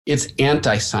It's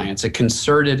anti-science, a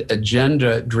concerted,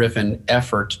 agenda-driven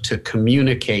effort to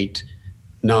communicate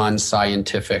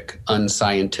non-scientific,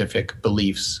 unscientific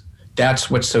beliefs. That's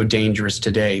what's so dangerous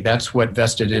today. That's what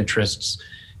vested interests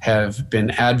have been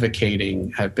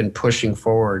advocating, have been pushing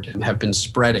forward, and have been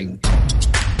spreading.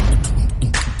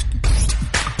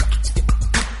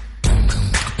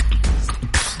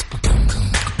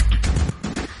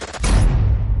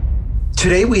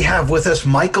 Today we have with us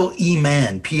Michael E.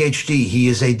 Mann, PhD. He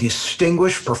is a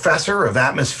distinguished professor of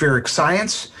atmospheric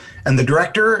science and the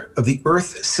director of the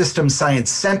Earth System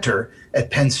Science Center at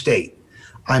Penn State.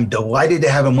 I'm delighted to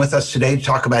have him with us today to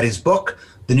talk about his book,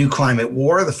 The New Climate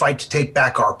War, The Fight to Take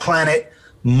Back Our Planet.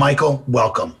 Michael,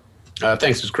 welcome.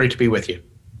 Thanks. It's great to be with you.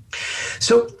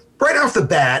 So right off the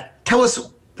bat, tell us,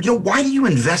 why do you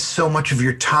invest so much of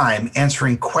your time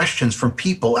answering questions from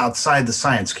people outside the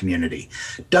science community?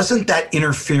 Doesn't that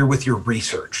interfere with your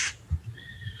research?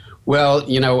 Well,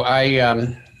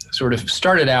 I sort of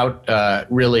started out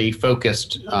really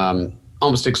focused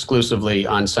almost exclusively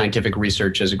on scientific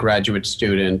research as a graduate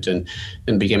student and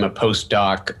then became a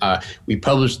postdoc. We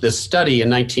published this study in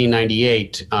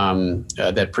 1998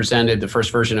 that presented the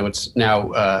first version of what's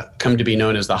now come to be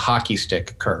known as the hockey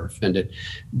stick curve. And it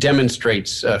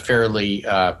demonstrates fairly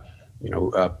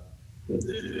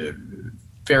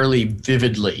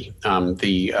vividly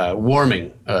the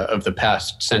warming of the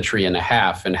past century and a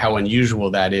half and how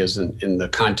unusual that is in the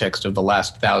context of the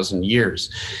last 1,000 years.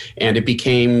 And it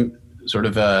became sort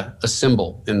of a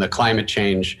symbol in the climate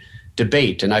change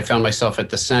debate. And I found myself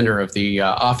at the center of the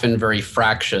often very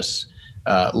fractious,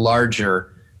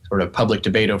 larger sort of public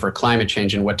debate over climate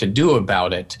change and what to do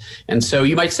about it. And so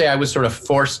you might say I was sort of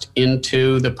forced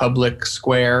into the public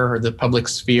square or the public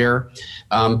sphere,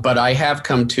 but I have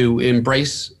come to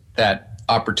embrace that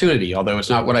opportunity, although it's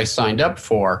not what I signed up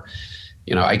for.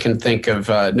 I can think of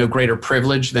no greater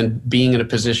privilege than being in a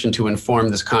position to inform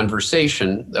this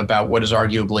conversation about what is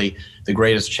arguably the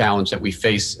greatest challenge that we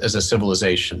face as a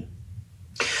civilization.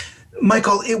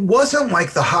 Michael, it wasn't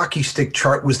like the hockey stick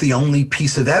chart was the only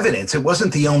piece of evidence. It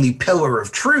wasn't the only pillar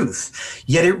of truth,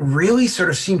 yet it really sort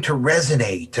of seemed to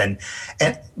resonate.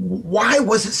 And why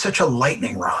was it such a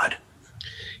lightning rod?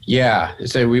 Yeah,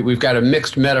 so we've got a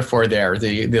mixed metaphor there.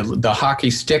 The hockey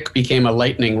stick became a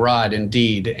lightning rod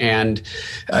indeed. And,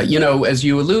 as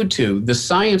you allude to, the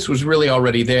science was really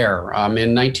already there.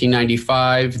 In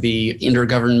 1995, the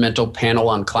Intergovernmental Panel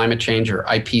on Climate Change, or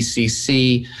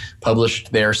IPCC,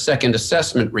 published their second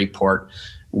assessment report,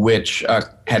 which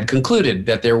had concluded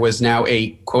that there was now a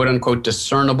quote unquote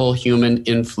discernible human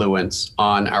influence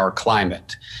on our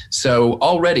climate. So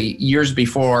already years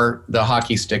before the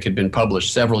hockey stick had been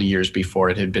published, several years before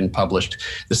it had been published,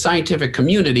 the scientific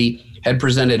community had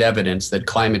presented evidence that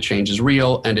climate change is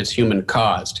real and it's human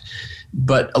caused.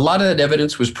 But a lot of that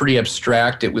evidence was pretty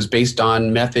abstract. It was based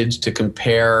on methods to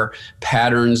compare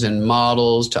patterns and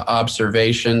models to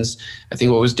observations. I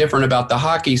think what was different about the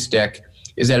hockey stick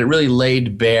is that it really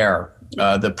laid bare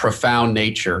the profound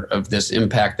nature of this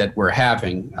impact that we're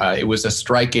having. It was a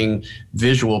striking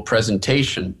visual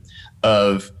presentation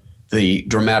of the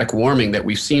dramatic warming that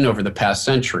we've seen over the past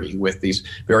century, with these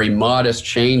very modest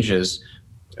changes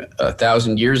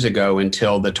 1,000 years ago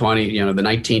until the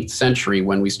 19th century,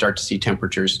 when we start to see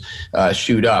temperatures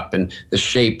shoot up. And the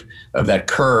shape of that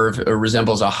curve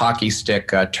resembles a hockey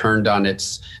stick turned on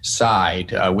its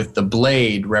side, with the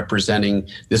blade representing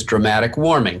this dramatic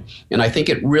warming. And I think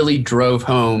it really drove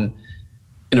home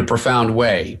in a profound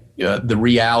way the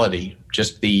reality,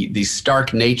 just the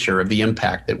stark nature of the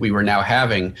impact that we were now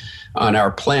having on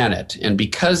our planet. And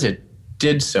because it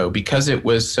did so, because it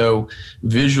was so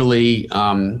visually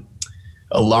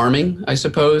alarming, I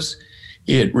suppose,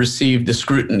 it received the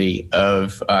scrutiny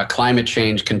of climate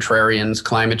change contrarians,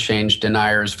 climate change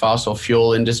deniers, fossil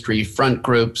fuel industry front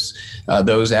groups,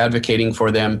 those advocating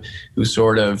for them, who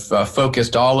sort of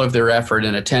focused all of their effort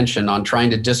and attention on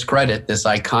trying to discredit this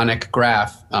iconic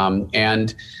graph.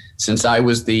 And since I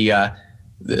was the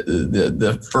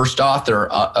first author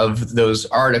of those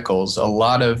articles, a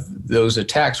lot of those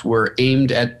attacks were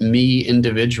aimed at me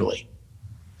individually.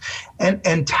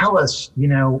 And tell us,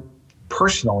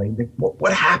 personally,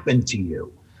 what happened to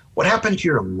you? What happened to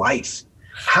your life?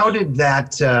 How did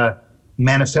that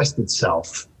manifest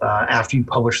itself after you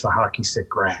published the hockey stick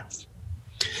graph?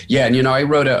 Yeah, and I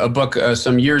wrote a book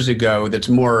some years ago that's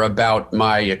more about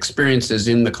my experiences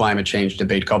in the climate change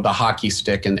debate, called The Hockey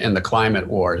Stick and the Climate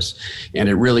Wars. And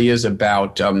it really is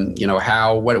about,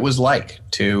 what it was like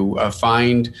to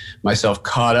find myself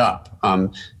caught up,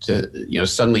 to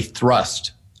suddenly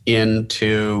thrust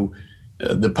into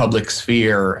the public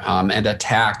sphere and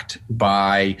attacked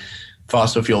by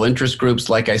fossil fuel interest groups,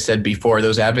 like I said before,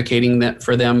 those advocating that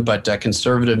for them, but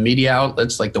conservative media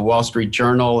outlets like the Wall Street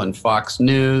Journal and Fox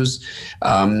News.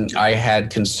 I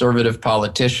had conservative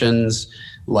politicians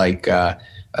like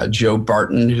Joe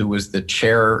Barton, who was the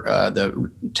chair,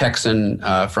 the Texan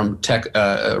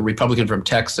Republican from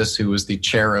Texas, who was the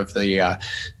chair of the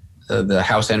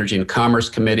House Energy and Commerce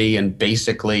Committee, and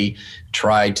basically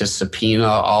tried to subpoena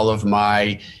all of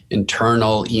my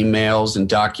internal emails and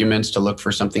documents to look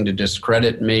for something to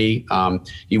discredit me.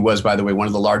 He was, by the way, one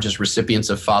of the largest recipients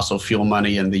of fossil fuel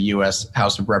money in the U.S.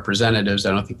 House of Representatives.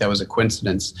 I don't think that was a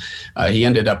coincidence. He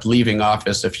ended up leaving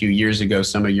office a few years ago.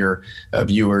 Some of your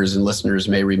viewers and listeners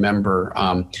may remember.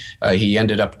 He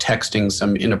ended up texting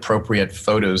some inappropriate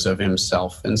photos of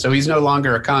himself. And so he's no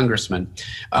longer a congressman.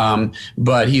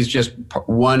 But he's just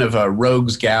one of a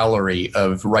rogues gallery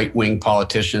of right-wing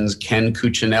politicians. Ken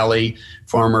Cuccinelli,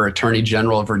 former Attorney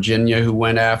General of Virginia, who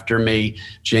went after me,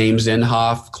 James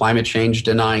Inhofe, climate change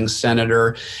denying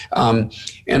senator.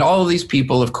 And all of these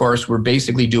people, of course, were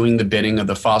basically doing the bidding of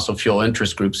the fossil fuel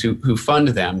interest groups who fund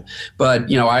them.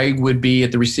 But, I would be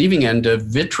at the receiving end of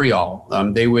vitriol.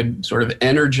 They would sort of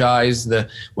energize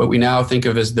what we now think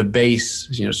of as the base,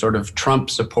 sort of Trump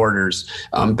supporters.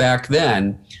 Back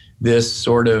then, this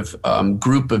sort of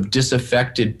group of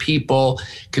disaffected people,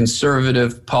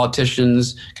 conservative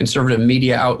politicians, conservative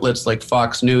media outlets like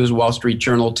Fox News, Wall Street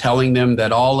Journal, telling them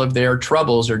that all of their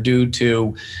troubles are due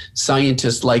to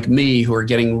scientists like me who are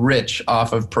getting rich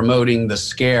off of promoting the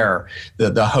scare,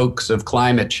 the hoax of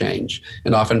climate change,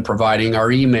 and often providing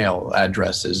our email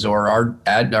addresses or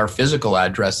our physical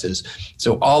addresses.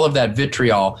 So all of that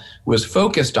vitriol was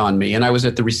focused on me, and I was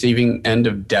at the receiving end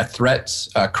of death threats,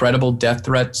 credible death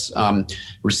threats.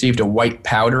 Received a white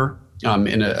powder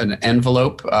in an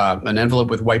envelope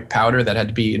with white powder that had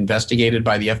to be investigated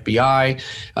by the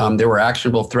FBI. There were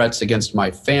actionable threats against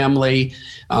my family.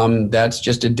 That's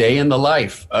just a day in the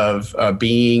life of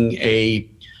being a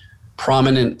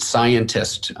prominent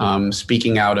scientist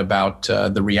speaking out about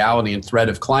the reality and threat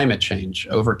of climate change.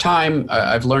 Over time,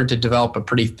 I've learned to develop a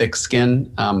pretty thick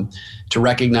skin to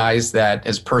recognize that,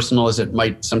 as personal as it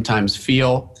might sometimes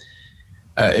feel,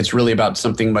 it's really about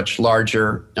something much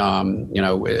larger.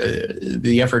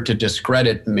 The effort to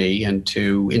discredit me and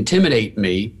to intimidate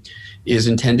me is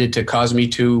intended to cause me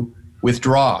to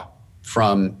withdraw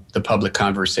from the public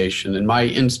conversation. And my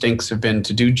instincts have been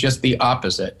to do just the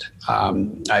opposite.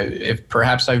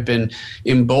 Perhaps I've been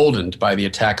emboldened by the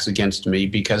attacks against me,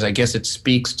 because I guess it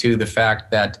speaks to the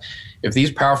fact that if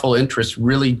these powerful interests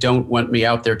really don't want me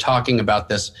out there talking about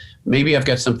this, maybe I've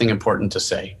got something important to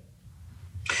say.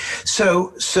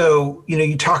 So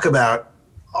you talk about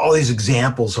all these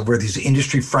examples of where these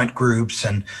industry front groups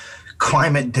and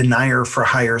climate denier for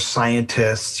hire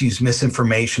scientists use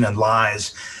misinformation and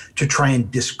lies to try and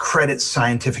discredit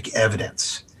scientific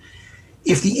evidence.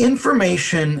 If the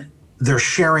information they're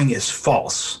sharing is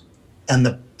false and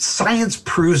the science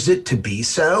proves it to be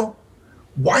so,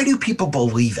 why do people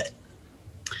believe it?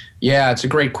 Yeah, it's a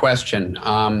great question.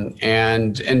 And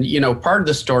part of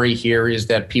the story here is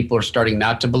that people are starting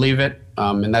not to believe it.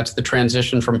 And that's the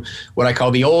transition from what I call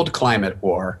the old climate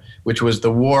war, which was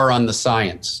the war on the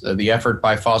science, the effort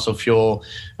by fossil fuel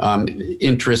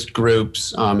interest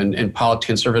groups and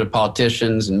conservative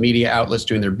politicians and media outlets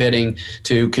doing their bidding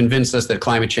to convince us that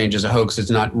climate change is a hoax,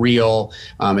 it's not real,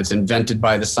 it's invented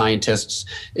by the scientists.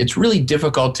 It's really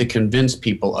difficult to convince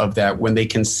people of that when they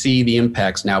can see the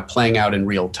impacts now playing out in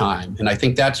real time. And I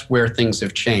think that's where things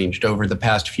have changed over the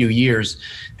past few years.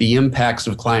 The impacts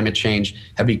of climate change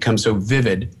have become so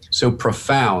vivid, so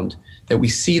profound, that we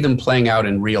see them playing out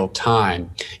in real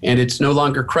time. And it's no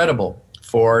longer credible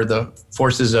for the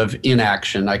forces of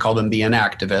inaction, I call them the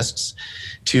inactivists,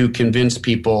 to convince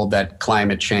people that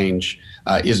climate change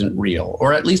isn't real,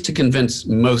 or at least to convince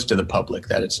most of the public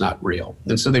that it's not real.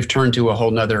 And so they've turned to a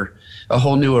whole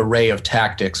new array of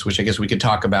tactics, which I guess we could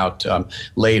talk about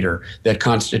later, that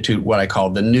constitute what I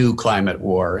call the new climate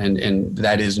war. And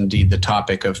that is indeed the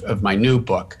topic of my new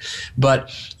book.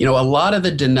 But, a lot of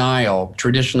the denial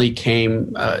traditionally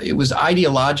came, it was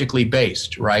ideologically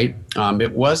based, right?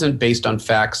 It wasn't based on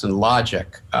facts and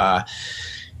logic.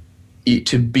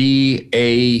 To be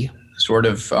a sort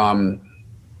of,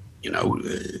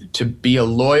 to be a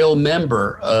loyal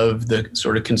member of the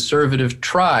sort of conservative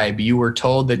tribe, you were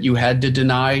told that you had to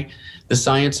deny the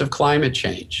science of climate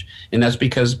change. And that's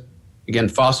because, again,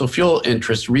 fossil fuel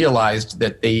interests realized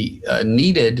that they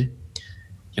needed,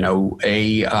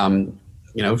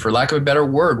 for lack of a better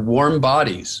word, warm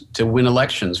bodies to win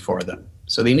elections for them.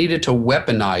 So they needed to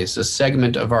weaponize a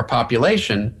segment of our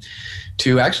population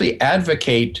to actually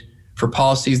advocate for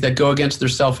policies that go against their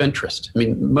self-interest. I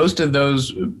mean, most of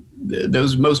those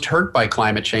most hurt by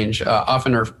climate change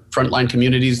often are frontline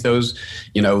communities, those,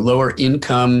 lower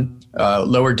income,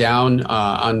 lower down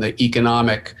on the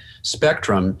economic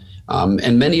spectrum.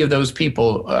 And many of those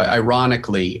people,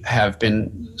 ironically, have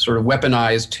been sort of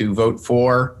weaponized to vote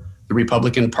for the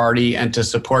Republican Party and to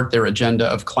support their agenda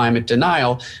of climate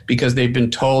denial because they've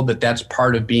been told that that's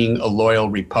part of being a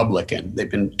loyal Republican. They've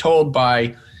been told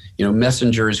by,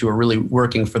 messengers who are really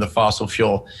working for the fossil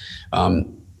fuel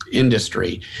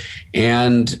industry.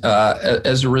 And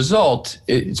as a result,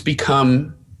 it's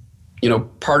become,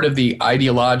 part of the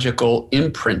ideological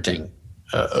imprinting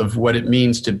of what it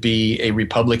means to be a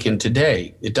Republican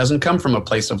today. It doesn't come from a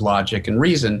place of logic and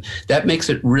reason. That makes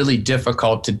it really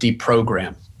difficult to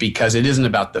deprogram because it isn't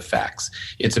about the facts.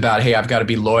 It's about, hey, I've got to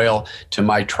be loyal to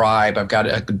my tribe. I've got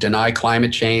to deny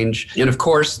climate change. And of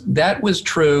course, that was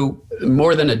true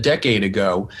more than a decade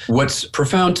ago. What's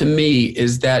profound to me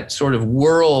is that sort of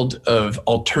world of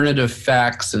alternative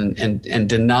facts and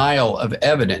denial of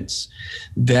evidence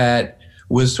that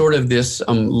was sort of this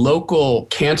local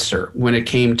cancer when it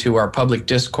came to our public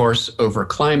discourse over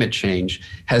climate change,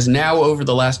 has now over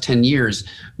the last 10 years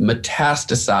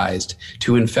metastasized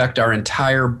to infect our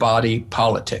entire body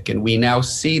politic. And we now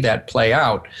see that play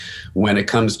out when it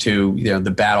comes to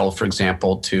the battle, for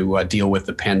example, to deal with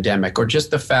the pandemic, or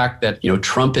just the fact that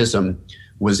Trumpism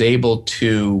was able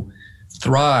to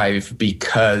thrive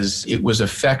because it was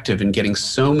effective in getting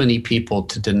so many people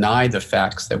to deny the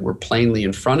facts that were plainly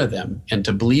in front of them and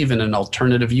to believe in an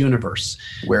alternative universe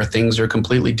where things are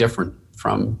completely different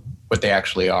from what they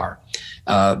actually are.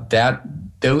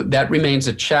 That remains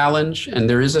a challenge, and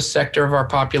there is a sector of our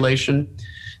population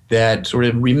that sort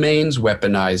of remains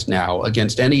weaponized now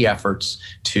against any efforts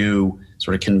to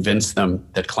sort of convince them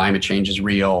that climate change is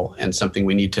real and something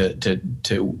we need to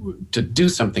do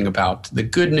something about. The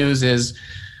good news is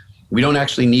we don't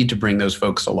actually need to bring those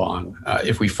folks along.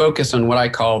 If we focus on what I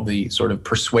call the sort of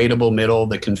persuadable middle,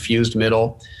 the confused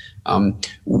middle,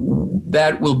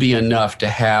 that will be enough to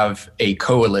have a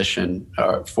coalition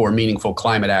for meaningful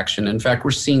climate action. In fact,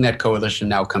 we're seeing that coalition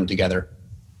now come together.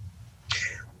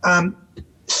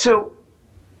 So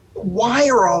why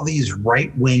are all these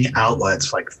right-wing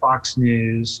outlets like Fox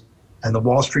News and the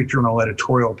Wall Street Journal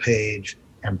editorial page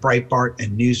and Breitbart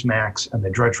and Newsmax and the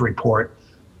Drudge Report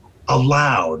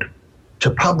allowed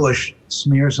to publish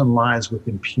smears and lies with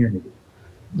impunity?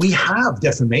 We have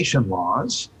defamation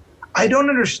laws. I don't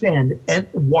understand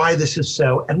why this is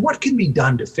so and what can be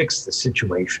done to fix the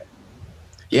situation.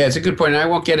 Yeah, it's a good point. And I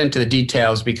won't get into the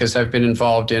details because I've been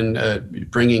involved in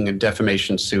bringing a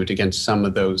defamation suit against some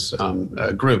of those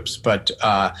groups. But,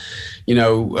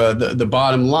 the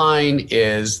bottom line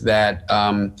is that,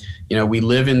 we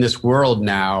live in this world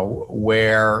now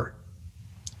where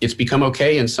it's become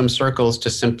okay in some circles to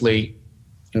simply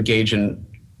engage in,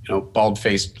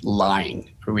 bald-faced lying.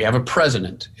 We have a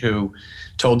president who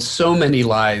told so many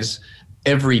lies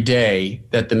every day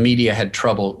that the media had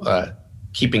trouble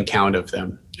keeping count of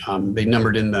them. They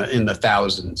numbered in the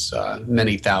thousands,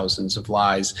 many thousands of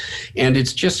lies. And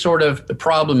it's just sort of, the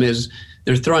problem is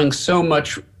they're throwing so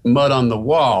much mud on the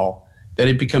wall that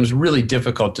it becomes really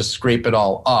difficult to scrape it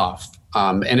all off.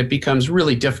 And it becomes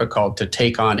really difficult to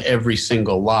take on every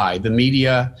single lie. The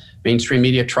media, mainstream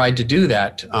media, tried to do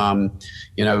that,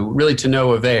 really to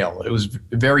no avail. It was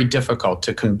very difficult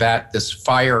to combat this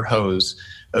fire hose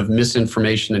of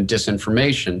misinformation and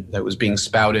disinformation that was being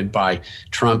spouted by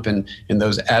Trump and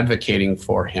those advocating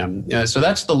for him. So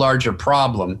that's the larger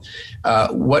problem.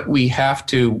 What we have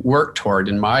to work toward,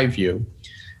 in my view,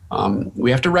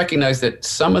 we have to recognize that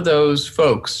some of those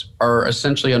folks are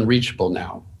essentially unreachable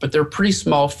now, but they're pretty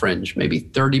small fringe, maybe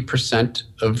 30%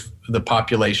 of the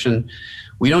population.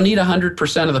 We don't need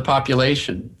 100% of the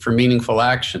population for meaningful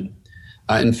action.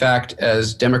 In fact,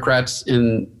 as Democrats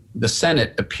in the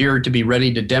Senate appeared to be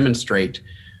ready to demonstrate,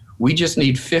 we just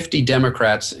need 50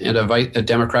 Democrats and a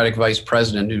Democratic vice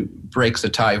president who breaks a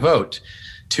tie vote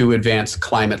to advance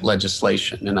climate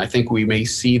legislation. And I think we may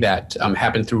see that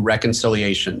happen through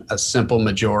reconciliation, a simple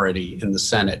majority in the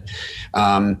Senate.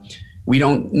 We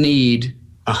don't need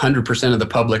 100% of the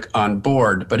public on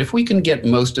board, but if we can get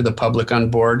most of the public on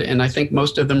board, and I think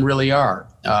most of them really are,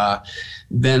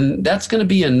 then that's going to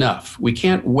be enough. We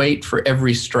can't wait for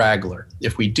every straggler.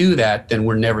 If we do that, then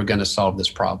we're never going to solve this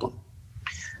problem.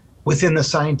 Within the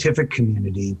scientific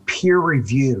community, peer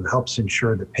review helps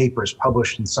ensure that papers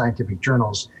published in scientific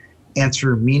journals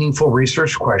answer meaningful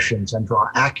research questions and draw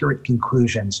accurate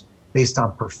conclusions based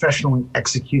on professionally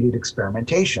executed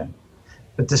experimentation.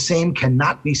 But the same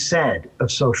cannot be said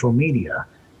of social media,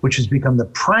 which has become the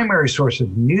primary source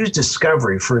of news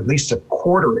discovery for at least a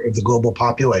quarter of the global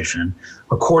population,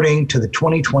 according to the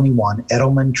 2021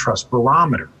 Edelman Trust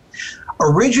Barometer.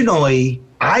 Originally,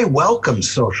 I welcomed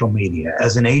social media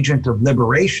as an agent of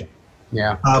liberation.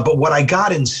 But what I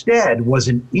got instead was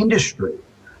an industry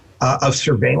of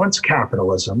surveillance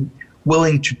capitalism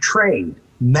willing to trade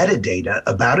metadata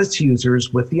about its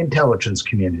users with the intelligence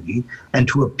community and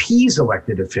to appease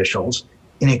elected officials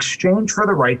in exchange for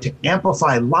the right to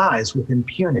amplify lies with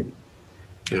impunity.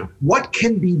 What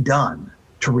can be done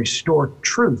to restore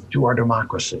truth to our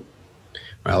democracy?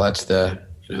 Well, that's the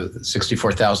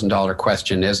 $64,000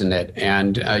 question, isn't it?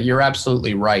 And you're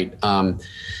absolutely right.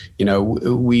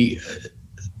 We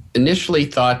initially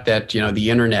thought that, the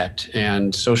internet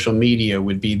and social media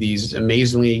would be these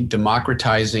amazingly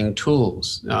democratizing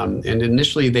tools. And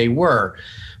initially they were.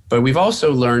 But we've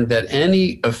also learned that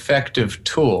any effective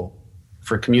tool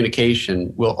for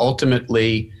communication will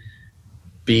ultimately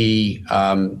be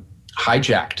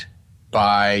hijacked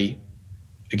by,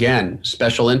 again,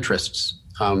 special interests.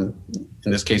 In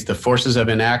this case, the forces of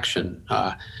inaction,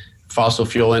 fossil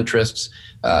fuel interests,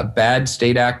 bad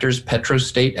state actors,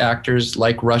 petrostate actors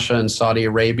like Russia and Saudi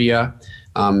Arabia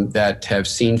that have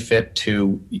seen fit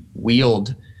to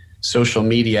wield social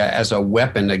media as a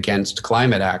weapon against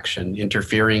climate action,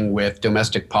 interfering with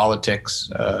domestic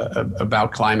politics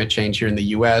about climate change here in the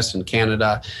US and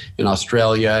Canada, in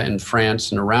Australia and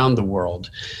France and around the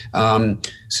world.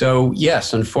 So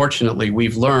yes, unfortunately,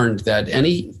 we've learned that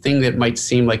anything that might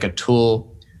seem like a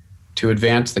tool to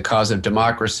advance the cause of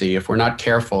democracy, if we're not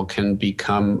careful, can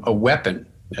become a weapon.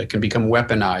 It can become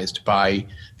weaponized by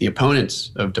the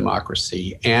opponents of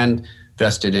democracy and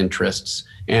vested interests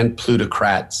and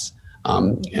plutocrats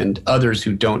and others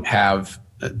who don't have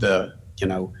the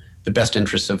best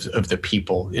interests of the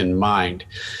people in mind.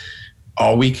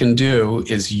 All we can do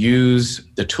is use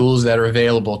the tools that are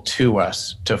available to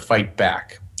us to fight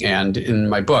back. And in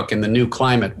my book, In the New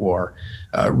Climate War,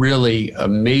 really a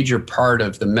major part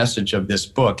of the message of this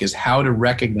book is how to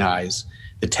recognize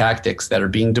the tactics that are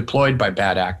being deployed by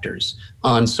bad actors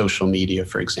on social media,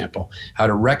 for example, how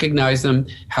to recognize them,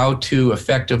 how to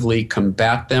effectively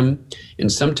combat them.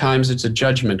 And sometimes it's a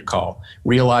judgment call,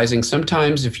 realizing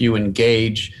sometimes if you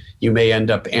engage, you may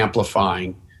end up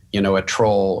amplifying, a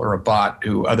troll or a bot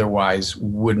who otherwise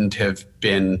wouldn't have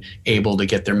been able to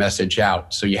get their message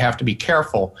out. So you have to be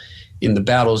careful in the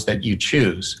battles that you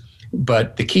choose.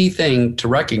 But the key thing to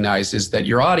recognize is that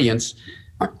your audience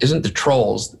isn't the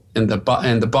trolls and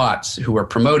the bots who are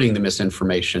promoting the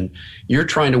misinformation. You're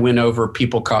trying to win over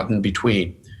people caught in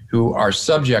between who are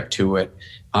subject to it.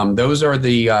 Those are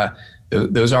indeed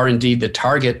the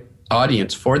target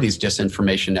audience for these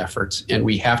disinformation efforts, and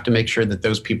we have to make sure that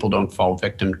those people don't fall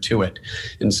victim to it.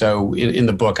 And so in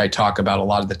the book, I talk about a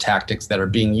lot of the tactics that are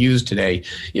being used today,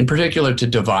 in particular to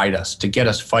divide us, to get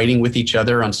us fighting with each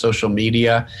other on social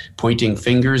media, pointing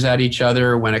fingers at each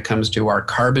other when it comes to our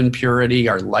carbon purity,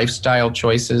 our lifestyle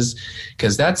choices,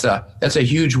 because that's a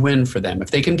huge win for them.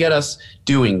 If they can get us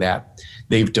doing that,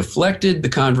 they've deflected the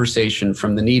conversation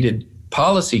from the needed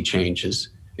policy changes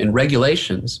and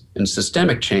regulations and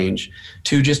systemic change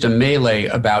to just a melee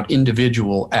about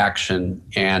individual action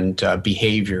and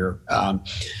behavior.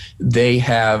 They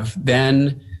have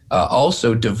then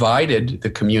also divided the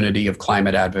community of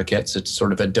climate advocates. It's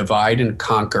sort of a divide and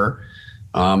conquer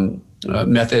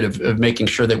method of making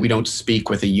sure that we don't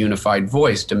speak with a unified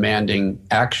voice, demanding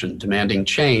action, demanding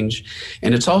change.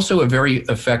 And it's also a very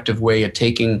effective way of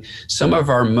taking some of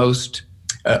our most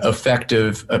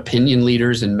effective opinion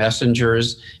leaders and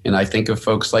messengers. And I think of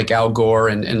folks like Al Gore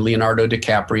and Leonardo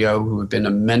DiCaprio, who have been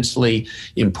immensely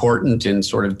important in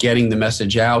sort of getting the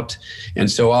message out. And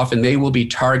so often they will be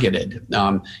targeted.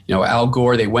 Al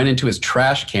Gore, they went into his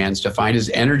trash cans to find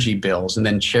his energy bills and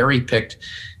then cherry picked,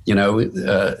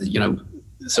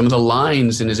 some of the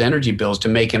lines in his energy bills to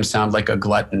make him sound like a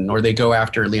glutton. Or they go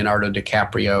after Leonardo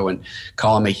DiCaprio and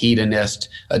call him a hedonist,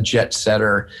 a jet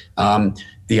setter.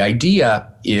 The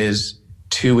idea is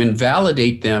to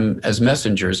invalidate them as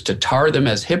messengers, to tar them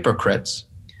as hypocrites,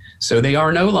 so they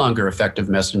are no longer effective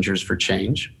messengers for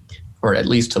change, or at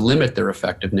least to limit their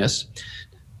effectiveness,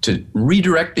 to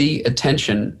redirect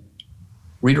attention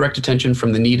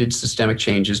from the needed systemic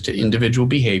changes to individual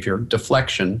behavior,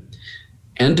 deflection,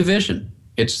 and division.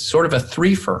 It's sort of a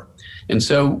threefer. And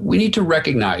so we need to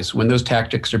recognize when those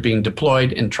tactics are being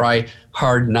deployed and try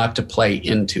hard not to play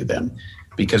into them.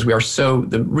 Because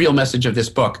the real message of this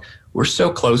book, we're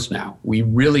so close now. We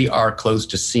really are close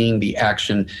to seeing the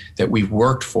action that we've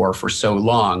worked for so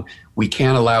long. We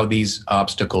can't allow these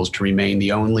obstacles to remain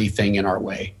the only thing in our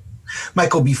way.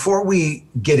 Michael, before we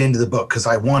get into the book, because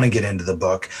I want to get into the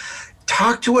book,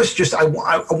 talk to us I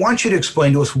want you to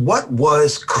explain to us, what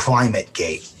was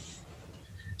ClimateGate?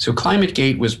 So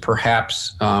ClimateGate was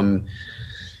perhaps, the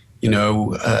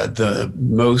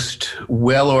most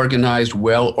well-organized,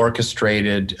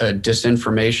 well-orchestrated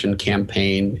disinformation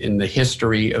campaign in the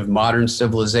history of modern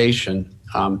civilization,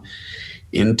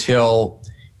 until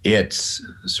its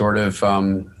sort of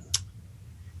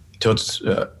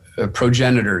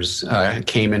progenitors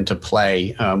came into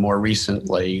play more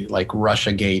recently, like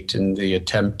Russiagate and the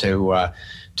attempt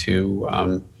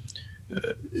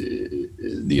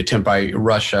by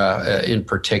Russia in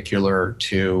particular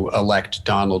to elect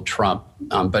Donald Trump.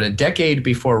 But a decade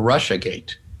before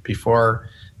Russiagate, before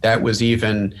that was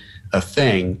even a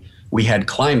thing, we had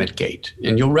ClimateGate.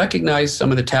 And you'll recognize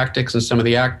some of the tactics and some of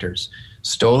the actors.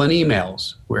 Stolen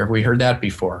emails, where have we heard that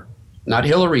before? Not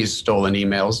Hillary's stolen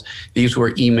emails. These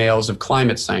were emails of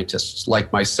climate scientists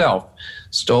like myself,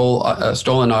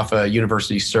 stolen off a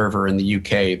university server in the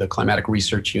UK, the Climatic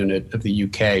Research Unit of the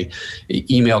UK,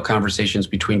 email conversations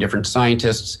between different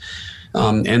scientists.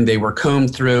 And they were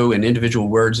combed through, and individual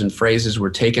words and phrases were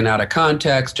taken out of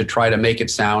context to try to make it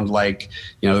sound like,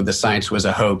 the science was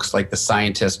a hoax, like the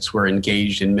scientists were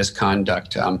engaged in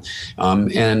misconduct. And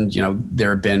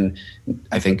there have been,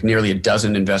 I think, nearly a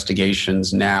dozen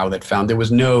investigations now that found there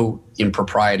was no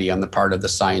impropriety on the part of the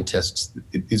scientists.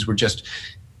 These were just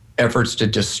efforts to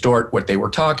distort what they were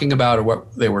talking about or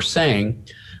what they were saying.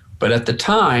 But at the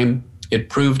time, it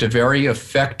proved a very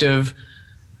effective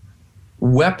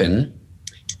weapon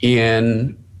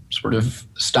in sort of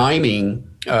stymieing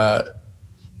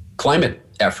climate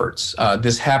efforts.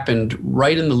 This happened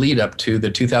right in the lead up to the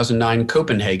 2009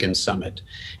 Copenhagen summit.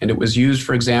 And it was used,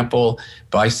 for example,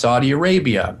 by Saudi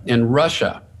Arabia and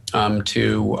Russia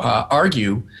to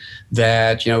argue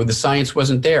that, the science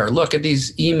wasn't there. Look at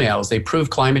these emails. They prove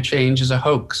climate change is a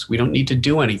hoax. We don't need to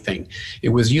do anything. It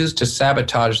was used to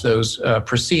sabotage those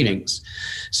proceedings.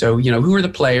 So, who are the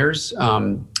players?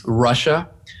 Russia,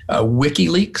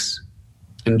 WikiLeaks,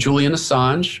 and Julian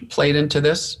Assange played into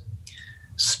this.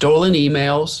 Stolen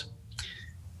emails.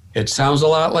 It sounds a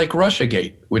lot like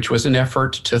Russiagate, which was an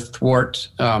effort to thwart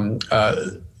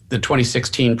the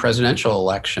 2016 presidential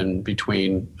election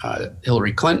between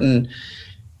Hillary Clinton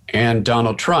and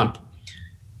Donald Trump,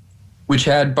 which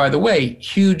had, by the way,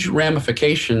 huge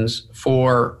ramifications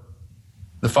for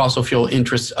the fossil fuel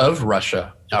interests of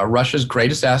Russia. Russia's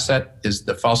greatest asset is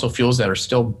the fossil fuels that are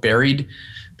still buried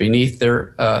in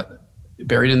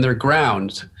their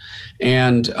ground.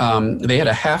 And they had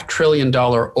a $500 billion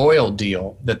oil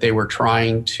deal that they were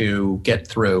trying to get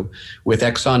through with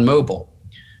ExxonMobil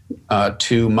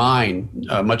to mine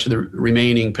much of the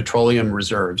remaining petroleum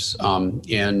reserves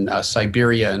in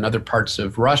Siberia and other parts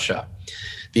of Russia.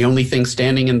 The only thing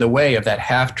standing in the way of that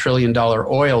 $500 billion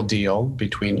oil deal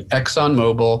between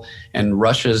ExxonMobil and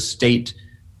Russia's state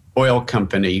oil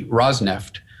company,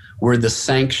 Rosneft, were the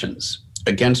sanctions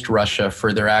against Russia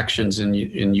for their actions in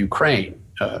Ukraine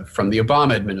from the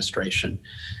Obama administration.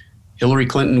 Hillary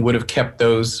Clinton would have kept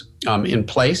those in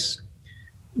place.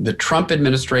 The Trump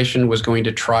administration was going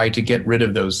to try to get rid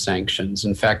of those sanctions.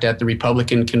 In fact, at the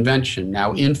Republican convention,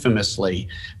 now infamously,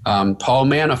 Paul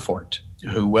Manafort,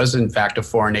 who was in fact a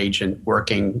foreign agent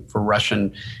working for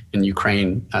Russian and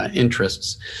Ukraine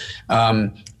interests,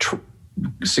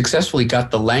 successfully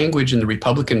got the language in the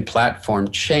Republican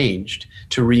platform changed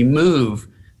to remove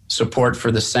support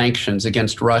for the sanctions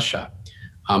against Russia.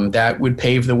 That would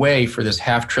pave the way for this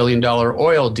 $500 billion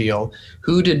oil deal.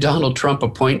 Who did Donald Trump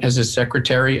appoint as his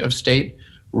Secretary of State?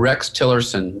 Rex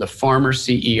Tillerson, the former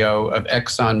CEO of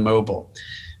ExxonMobil.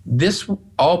 This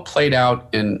all played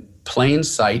out in plain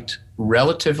sight.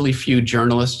 Relatively few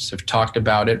journalists have talked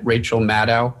about it. Rachel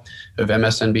Maddow of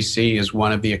MSNBC is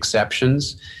one of the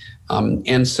exceptions.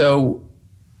 And so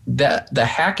the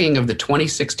hacking of the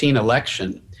 2016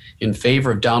 election in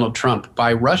favor of Donald Trump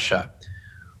by Russia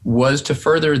was to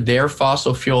further their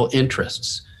fossil fuel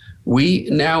interests. We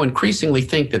now increasingly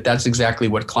think that that's exactly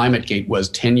what ClimateGate was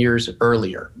 10 years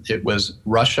earlier. It was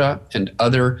Russia and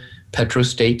other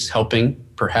petrostates helping,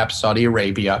 perhaps Saudi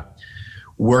Arabia,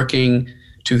 working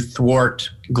to thwart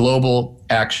global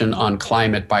action on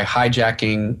climate by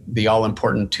hijacking the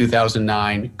all-important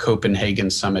 2009 Copenhagen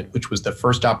summit, which was the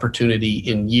first opportunity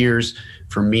in years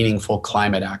for meaningful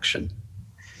climate action.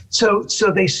 So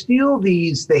they steal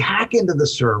these, they hack into the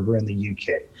server in the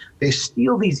UK. They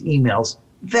steal these emails.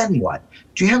 Then what?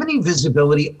 Do you have any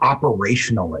visibility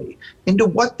operationally into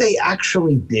what they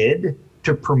actually did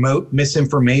to promote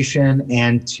misinformation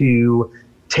and to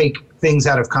take things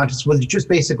out of context? Was it just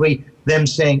basically them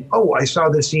saying, oh, I saw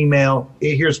this email,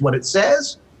 here's what it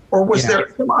says? Or was there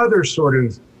some other sort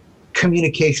of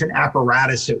communication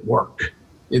apparatus at work?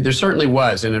 There certainly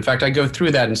was. And in fact, I go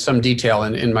through that in some detail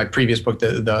in my previous book,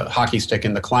 the Hockey Stick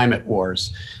and the Climate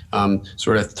Wars,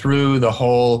 sort of through the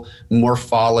whole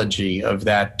morphology of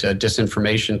that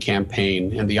disinformation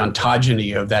campaign and the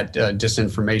ontogeny of that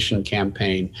disinformation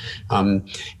campaign.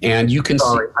 And you can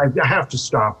Sorry, I have to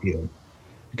stop you,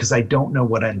 because I don't know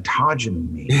what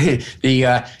ontogeny means.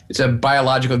 It's a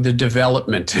biological, the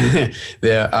development,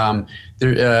 the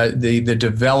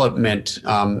development,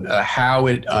 how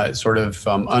it sort of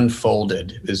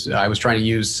unfolded. I was trying to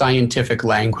use scientific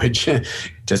language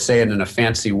to say it in a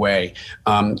fancy way,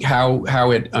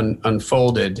 how it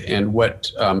unfolded and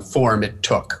what form it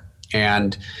took.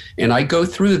 And I go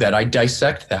through that, I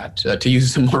dissect that, to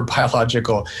use some more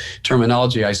biological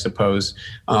terminology, I suppose,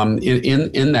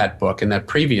 in that book, in that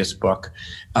previous book.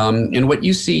 And what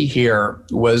you see here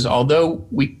was, although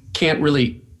we can't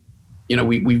really,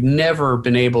 we've never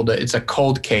been able to, it's a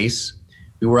cold case,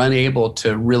 we were unable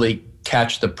to really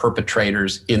catch the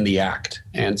perpetrators in the act.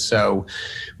 And so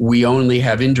we only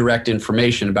have indirect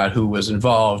information about who was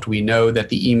involved. We know that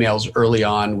the emails early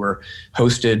on were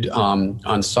hosted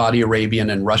on Saudi Arabian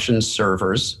and Russian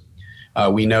servers.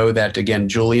 We know that, again,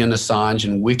 Julian Assange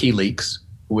and WikiLeaks,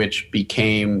 which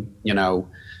became,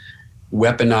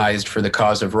 weaponized for the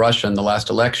cause of Russia in the last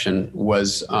election,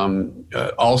 was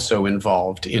also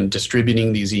involved in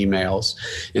distributing these emails.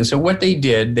 And so what they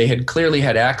did, they had clearly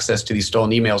had access to these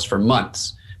stolen emails for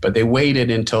months, but they waited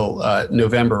until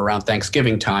November, around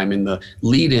Thanksgiving time, in the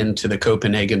lead-in to the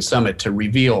Copenhagen summit, to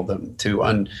reveal them, to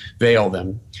unveil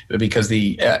them, because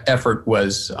the effort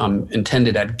was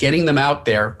intended at getting them out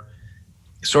there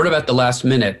sort of at the last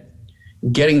minute,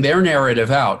 getting their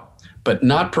narrative out, but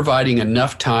not providing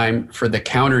enough time for the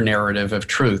counter narrative of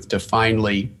truth to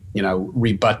finally,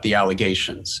 rebut the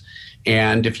allegations.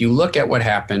 And if you look at what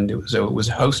happened, it was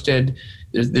hosted.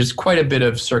 There's quite a bit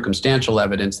of circumstantial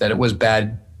evidence that it was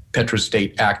bad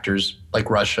petrostate actors like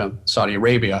Russia, Saudi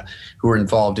Arabia, who were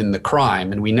involved in the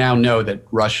crime. And we now know that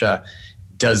Russia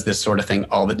does this sort of thing.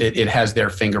 It has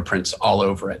their fingerprints all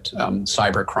over it,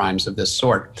 cyber crimes of this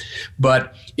sort.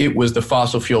 But it was the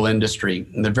fossil fuel industry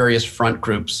and the various front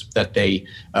groups that they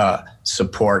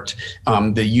support,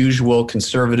 the usual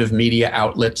conservative media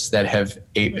outlets that have,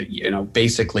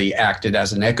 basically acted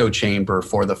as an echo chamber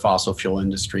for the fossil fuel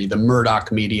industry, the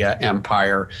Murdoch media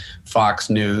empire, Fox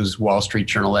News, Wall Street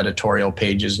Journal editorial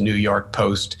pages, New York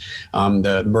Post,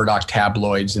 the Murdoch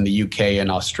tabloids in the UK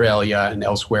and Australia and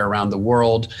elsewhere around the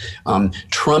world,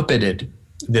 trumpeted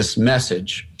this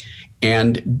message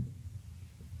and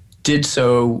did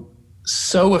so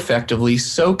effectively,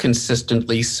 so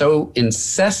consistently, so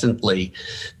incessantly,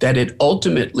 that it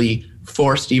ultimately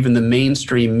forced even the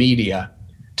mainstream media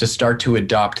to start to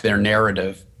adopt their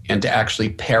narrative and to actually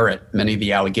parrot many of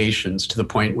the allegations, to the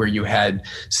point where you had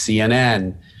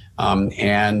CNN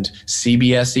and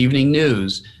CBS Evening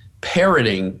News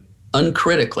parroting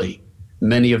uncritically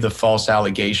many of the false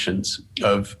allegations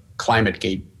of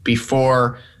ClimateGate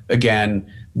before, again,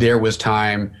 there was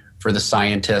time for the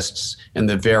scientists and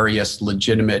the various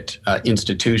legitimate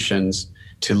institutions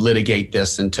to litigate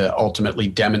this and to ultimately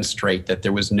demonstrate that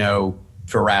there was no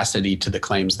veracity to the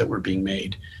claims that were being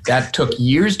made. That took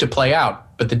years to play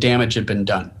out, but the damage had been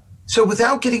done. So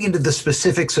without getting into the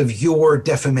specifics of your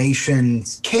defamation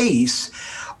case,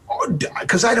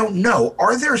 because I don't know,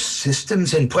 are there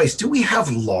systems in place? Do we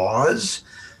have laws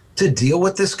to deal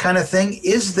with this kind of thing?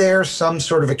 Is there some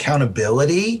sort of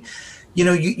accountability?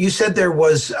 You said there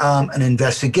was an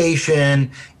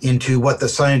investigation into what the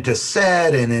scientists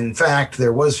said, and in fact,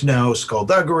 there was no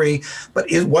skullduggery. But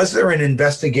was there an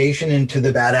investigation into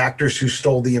the bad actors who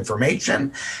stole the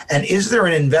information? And is there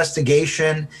an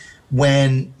investigation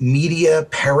when media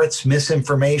parrots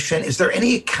misinformation? Is there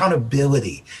any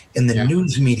accountability in the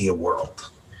news media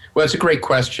world? Well, it's a great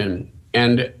question.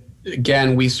 And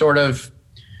again,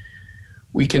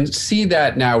 we can see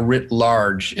that now writ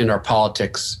large in our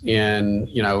politics in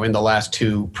the last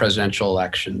two presidential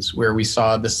elections, where we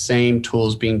saw the same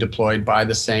tools being deployed by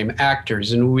the same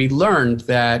actors. And we learned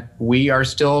that we are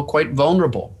still quite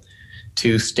vulnerable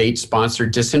to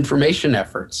state-sponsored disinformation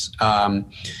efforts.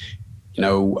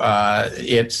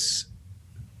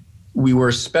 We were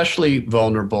especially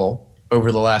vulnerable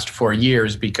over the last 4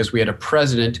 years because we had a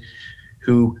president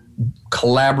who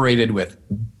collaborated with,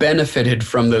 benefited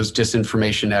from those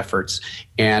disinformation efforts,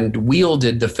 and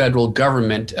wielded the federal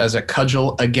government as a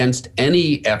cudgel against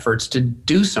any efforts to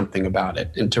do something about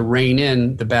it and to rein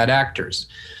in the bad actors.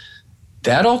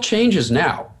 That all changes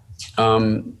now.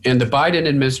 And the Biden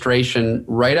administration,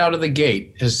 right out of the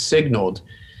gate, has signaled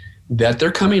that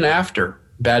they're coming after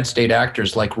bad state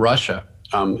actors like Russia,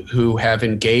 who have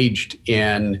engaged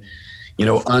in,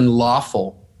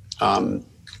 unlawful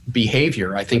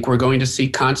behavior. I think we're going to see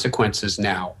consequences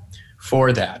now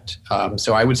for that.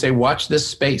 So I would say watch this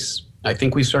space. I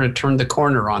think we sort of turned the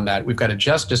corner on that. We've got a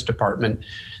Justice Department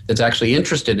that's actually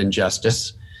interested in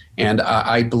justice. And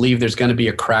I believe there's going to be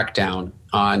a crackdown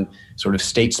on sort of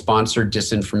state-sponsored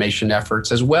disinformation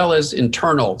efforts, as well as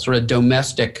internal sort of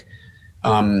domestic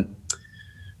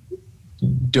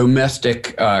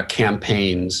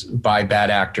campaigns by bad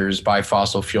actors, by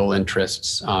fossil fuel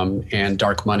interests, and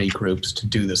dark money groups to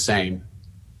do the same.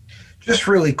 Just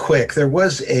really quick, there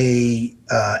was a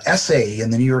essay in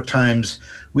the New York Times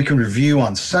Weekend Review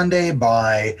on Sunday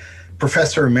by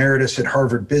Professor Emeritus at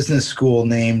Harvard Business School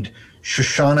named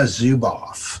Shoshana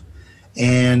Zuboff.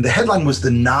 And the headline was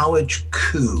The Knowledge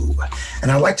Coup.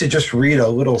 And I'd like to just read a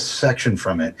little section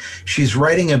from it. She's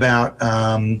writing about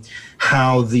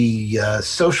how the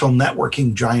social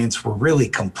networking giants were really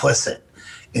complicit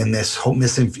in this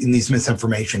in these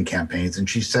misinformation campaigns. And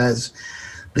she says,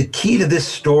 the key to this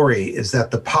story is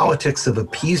that the politics of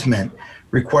appeasement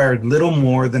required little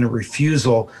more than a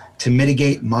refusal to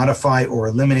mitigate, modify, or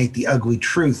eliminate the ugly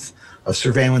truth of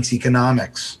surveillance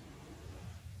economics.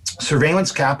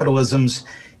 Surveillance capitalism's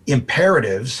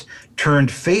imperatives turned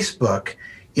Facebook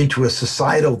into a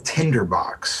societal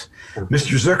tinderbox.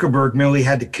 Mr. Zuckerberg merely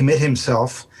had to commit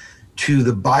himself to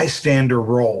the bystander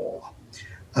role.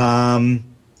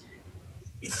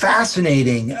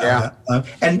 Fascinating. Yeah.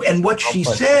 And what she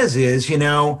says is,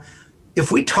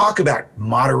 if we talk about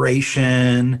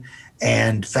moderation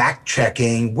and fact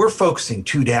checking, we're focusing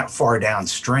too far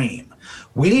downstream.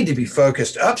 We need to be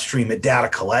focused upstream at data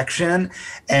collection.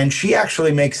 And she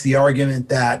actually makes the argument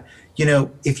that,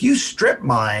 if you strip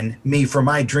mine me for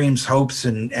my dreams, hopes,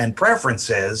 and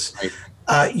preferences,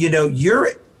 right. You're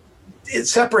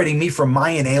separating me from my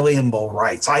inalienable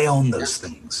rights. I own those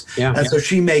things. Yeah. And so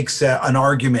she makes an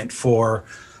argument for,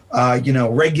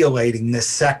 regulating this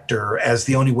sector as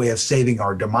the only way of saving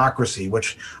our democracy,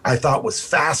 which I thought was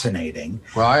fascinating.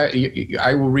 Well,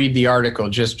 I will read the article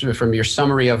just from your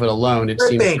summary of it alone. It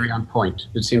seems very on point.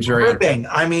 It seems very on point.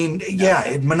 I mean,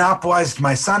 it monopolized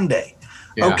my Sunday.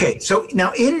 Yeah. Okay, so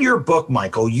now in your book,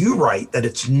 Michael, you write that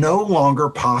it's no longer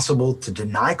possible to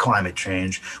deny climate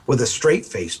change with a straight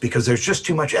face because there's just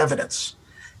too much evidence.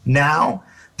 Now,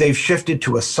 they've shifted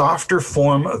to a softer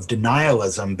form of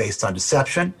denialism based on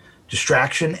deception,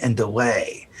 distraction, and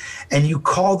delay. And you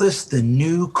call this the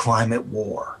new climate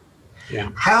war. Yeah.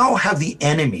 How have the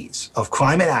enemies of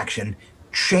climate action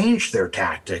changed their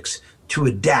tactics to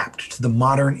adapt to the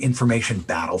modern information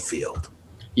battlefield?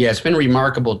 Yeah, it's been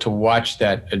remarkable to watch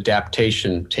that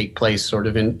adaptation take place sort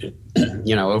of in,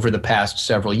 over the past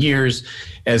several years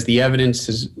as the evidence,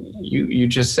 as you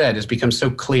just said, has become so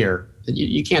clear that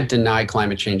you can't deny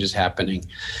climate change is happening.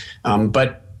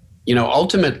 But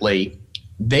ultimately,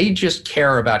 they just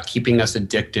care about keeping us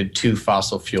addicted to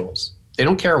fossil fuels. They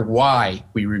don't care why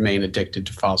we remain addicted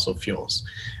to fossil fuels.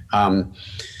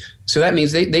 So that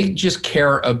means they just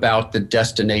care about the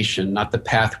destination, not the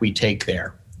path we take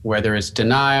there. Whether it's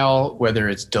denial, whether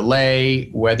it's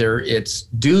delay, whether it's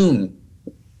doom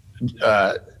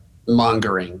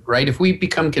mongering, right? If we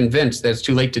become convinced that it's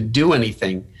too late to do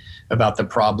anything about the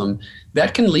problem,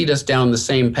 that can lead us down the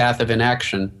same path of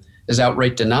inaction as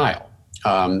outright denial.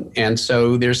 And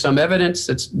so there's some evidence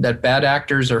that bad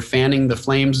actors are fanning the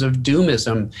flames of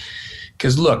doomism.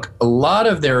 Because look, a lot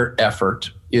of their effort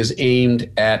is aimed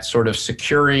at sort of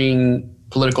securing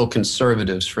political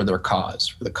conservatives for their cause,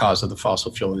 for the cause of the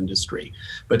fossil fuel industry.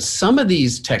 But some of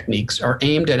these techniques are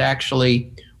aimed at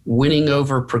actually winning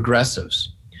over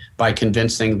progressives by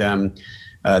convincing them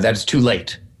that it's too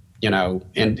late,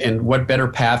 and what better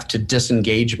path to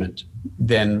disengagement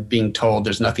than being told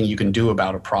there's nothing you can do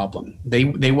about a problem.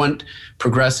 They want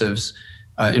progressives,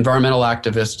 environmental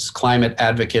activists, climate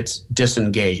advocates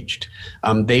disengaged.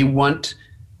 They want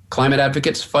climate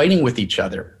advocates fighting with each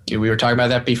other. We were talking about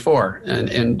that before.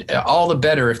 And all the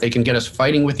better if they can get us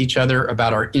fighting with each other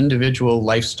about our individual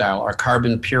lifestyle, our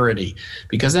carbon purity,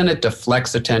 because then it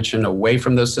deflects attention away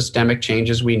from those systemic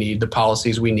changes we need, the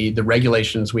policies we need, the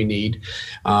regulations we need,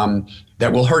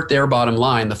 that will hurt their bottom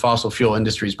line, the fossil fuel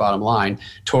industry's bottom line,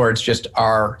 towards just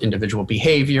our individual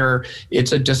behavior.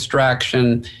 It's a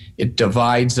distraction. It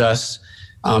divides us.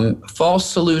 False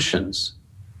solutions.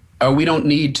 We don't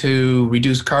need to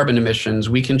reduce carbon emissions.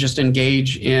 We can just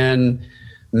engage in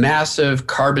massive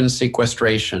carbon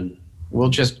sequestration.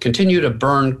 We'll just continue to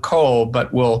burn coal,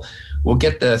 but we'll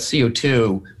get the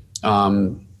CO2,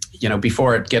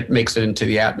 before it makes it into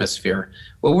the atmosphere.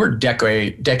 Well, we're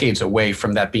decades away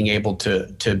from that being able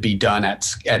to be done at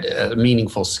a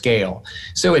meaningful scale.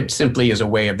 So it simply is a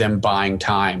way of them buying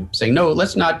time, saying, no,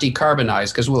 let's not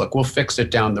decarbonize because we'll fix it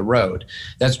down the road.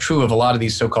 That's true of a lot of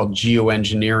these so-called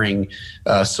geoengineering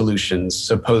solutions,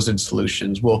 supposed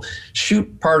solutions. We'll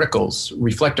shoot particles,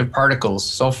 reflective particles,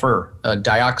 sulfur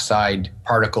dioxide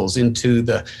particles into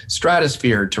the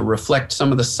stratosphere to reflect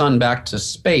some of the sun back to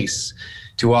space,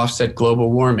 to offset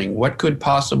global warming. What could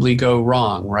possibly go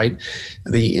wrong, right?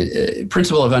 The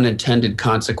principle of unintended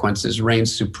consequences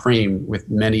reigns supreme with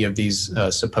many of these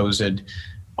supposed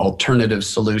alternative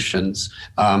solutions.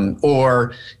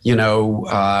 Or natural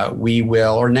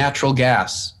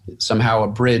gas, somehow a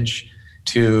bridge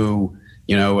to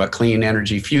a clean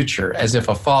energy future, as if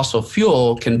a fossil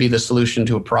fuel can be the solution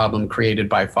to a problem created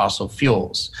by fossil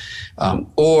fuels.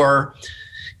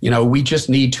 We just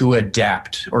need to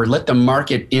adapt or let the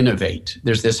market innovate.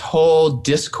 There's this whole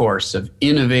discourse of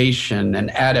innovation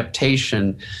and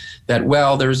adaptation that,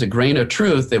 there's a grain of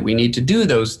truth that we need to do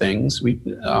those things.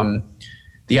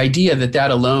 The idea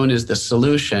that alone is the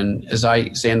solution, as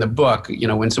I say in the book,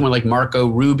 when someone like Marco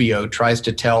Rubio tries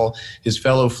to tell his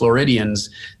fellow Floridians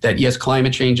that, yes,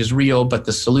 climate change is real, but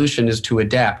the solution is to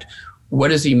adapt, what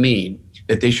does he mean?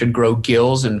 That they should grow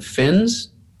gills and fins?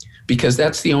 Because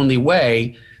that's the only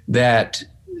way that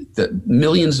the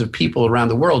millions of people around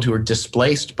the world who are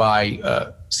displaced by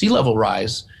sea level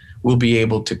rise will be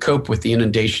able to cope with the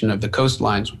inundation of the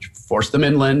coastlines, which force them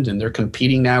inland, and they're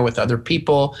competing now with other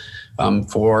people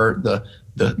for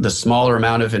the smaller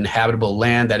amount of inhabitable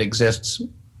land that exists.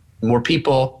 More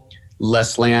people,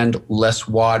 less land, less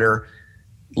water,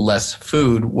 less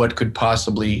food. What could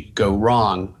possibly go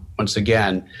wrong once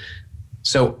again?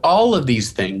 So all of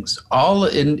these things,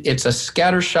 it's a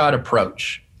scattershot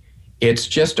approach. It's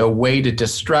just a way to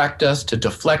distract us, to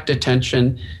deflect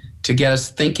attention, to get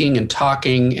us thinking and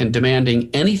talking and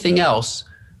demanding anything else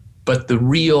but the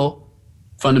real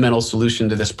fundamental solution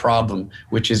to this problem,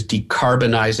 which is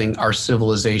decarbonizing our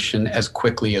civilization as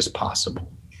quickly as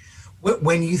possible.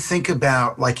 When you think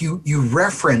about, like you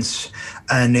reference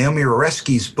Naomi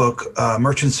Oreskes' book,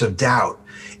 Merchants of Doubt,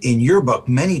 in your book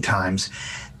many times,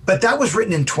 but that was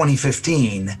written in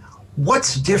 2015.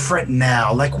 What's different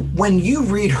now? Like when you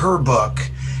read her book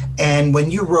and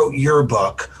when you wrote your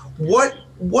book,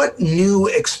 what new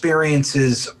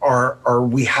experiences are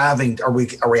we having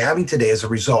today as a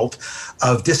result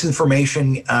of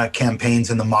disinformation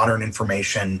campaigns in the modern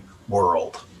information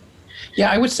world? Yeah,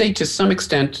 I would say to some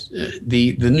extent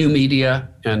the new media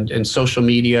and social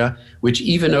media, which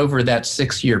even over that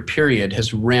 6-year period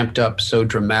has ramped up so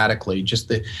dramatically, just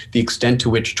the extent to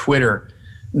which Twitter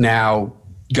now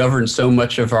governs so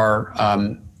much of our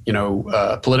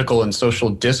political and social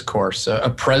discourse.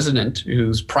 A president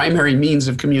whose primary means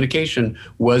of communication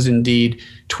was indeed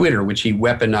Twitter, which he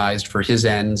weaponized for his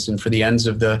ends and for the ends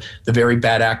of the very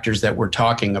bad actors that we're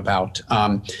talking about.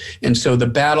 And so the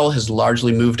battle has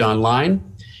largely moved online,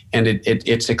 and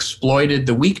it's exploited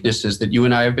the weaknesses that you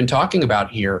and I have been talking about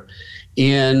here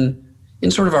in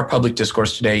sort of our public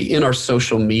discourse today, in our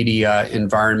social media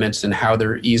environments and how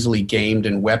they're easily gamed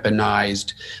and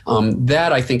weaponized.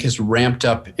 That I think has ramped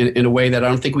up in a way that I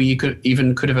don't think we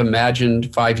could have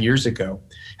imagined 5 years ago,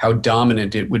 how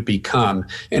dominant it would become.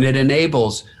 And it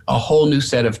enables a whole new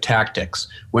set of tactics.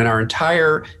 When our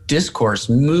entire discourse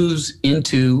moves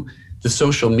into the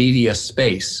social media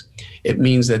space, it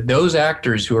means that those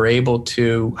actors who are able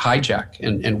to hijack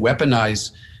and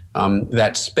weaponize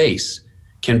that space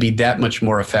can be that much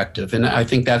more effective. And I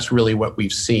think that's really what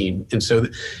we've seen. And so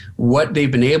what they've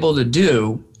been able to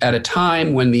do at a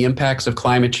time when the impacts of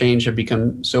climate change have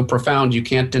become so profound you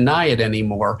can't deny it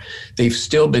anymore, they've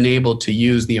still been able to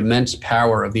use the immense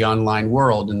power of the online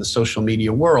world and the social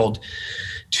media world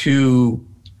to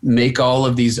make get all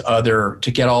of these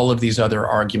other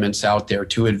arguments out there,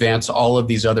 to advance all of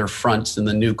these other fronts in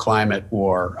the new climate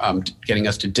war, getting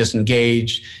us to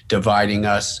disengage, dividing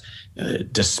us,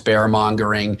 despair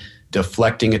mongering,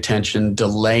 deflecting attention,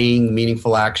 delaying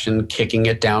meaningful action, kicking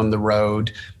it down the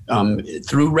road,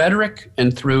 through rhetoric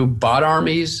and through bot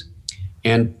armies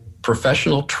and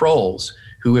professional trolls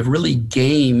who have really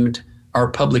gamed our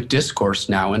public discourse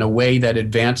now in a way that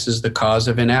advances the cause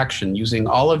of inaction, using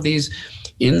all of these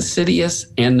insidious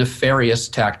and nefarious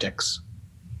tactics.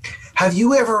 Have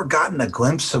you ever gotten a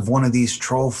glimpse of one of these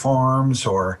troll farms,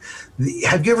 or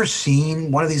have you ever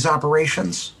seen one of these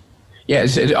operations? Yeah,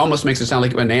 it almost makes it sound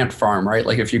like an ant farm, right?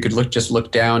 Like if you could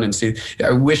look down and see.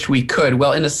 I wish we could.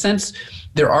 Well, in a sense,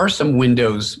 there are some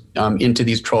windows into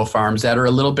these troll farms that are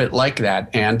a little bit like that,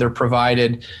 and they're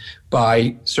provided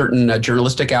by certain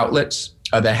journalistic outlets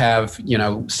that have,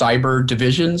 cyber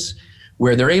divisions,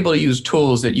 where they're able to use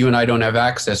tools that you and I don't have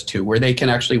access to, where they can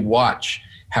actually watch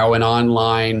how an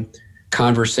online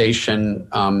conversation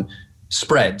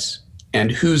spreads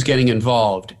and who's getting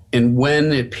involved. And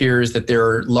when it appears that there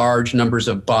are large numbers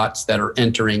of bots that are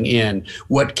entering in,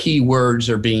 what keywords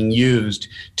are being used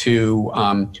to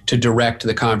direct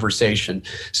the conversation.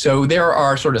 So there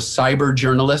are sort of cyber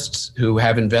journalists who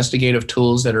have investigative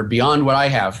tools that are beyond what I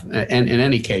have, in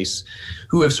any case,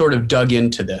 who have sort of dug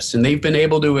into this. And they've been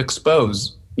able to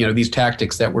expose these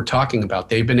tactics that we're talking about.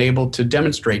 They've been able to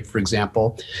demonstrate, for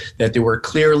example, that there were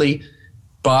clearly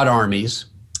bot armies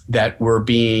that were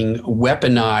being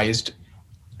weaponized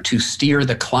to steer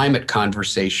the climate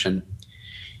conversation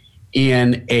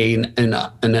in an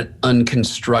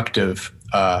unconstructive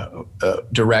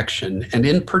direction, and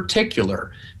in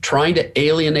particular, trying to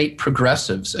alienate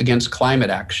progressives against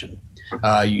climate action.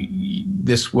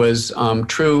 This was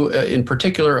true in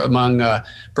particular among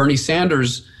Bernie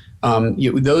Sanders.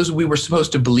 Those we were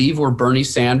supposed to believe were Bernie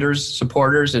Sanders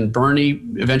supporters, and Bernie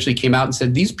eventually came out and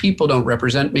said, these people don't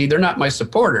represent me. They're not my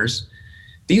supporters.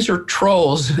 These are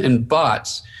trolls and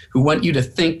bots who want you to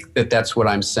think that that's what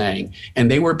I'm saying. And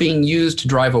they were being used to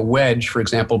drive a wedge, for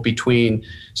example, between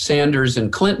Sanders and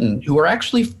Clinton, who are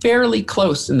actually fairly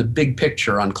close in the big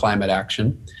picture on climate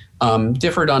action,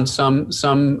 differed on some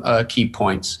key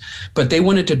points. But they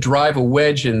wanted to drive a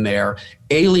wedge in there,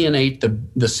 alienate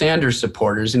the Sanders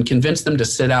supporters, and convince them to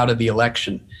sit out of the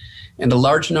election. And a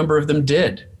large number of them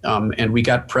did. And we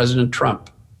got President Trump.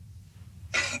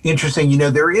 Interesting.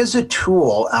 There is a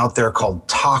tool out there called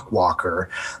TalkWalker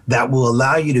that will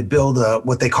allow you to build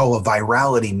what they call a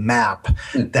virality map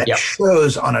that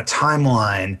shows on a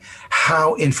timeline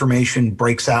how information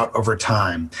breaks out over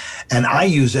time. And I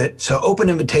use it. So open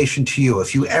invitation to you.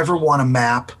 If you ever want a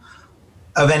map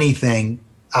of anything,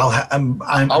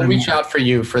 I'll reach out for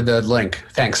you for the link.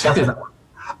 Thanks.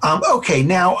 Okay.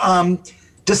 Now,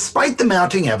 despite the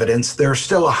mounting evidence, there are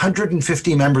still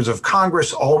 150 members of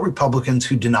Congress, all Republicans,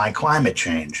 who deny climate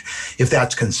change. If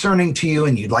that's concerning to you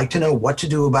and you'd like to know what to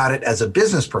do about it as a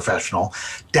business professional,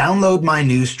 download my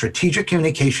new Strategic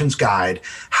Communications Guide,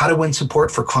 How to Win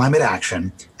Support for Climate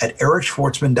Action, at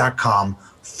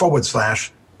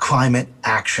ericschwartzman.com/climate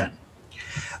action.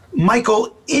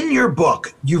 Michael, in your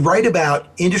book, you write about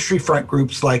industry front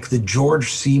groups like the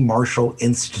George C. Marshall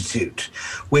Institute,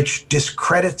 which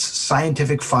discredits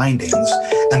scientific findings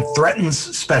and threatens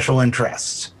special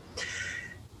interests.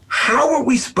 How are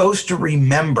we supposed to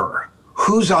remember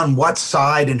who's on what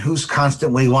side and who's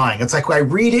constantly lying? It's like I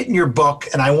read it in your book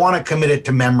and I want to commit it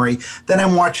to memory. Then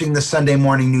I'm watching the Sunday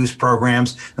morning news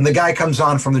programs and the guy comes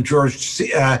on from the George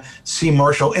C.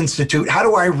 Marshall Institute. How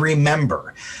do I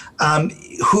remember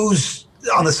who's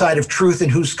on the side of truth and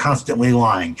who's constantly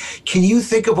lying? Can you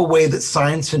think of a way that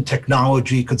science and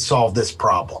technology could solve this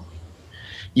problem?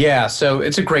 Yeah, so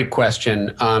it's a great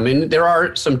question. And there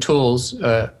are some tools,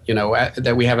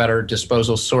 that we have at our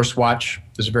disposal. SourceWatch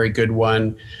is a very good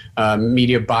one.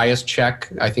 Media Bias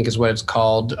Check, I think is what it's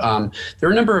called. There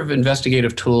are a number of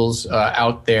investigative tools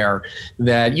out there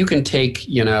that you can take,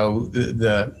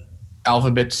 the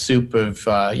alphabet soup of,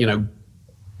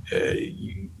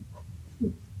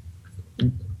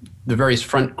 the various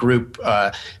front group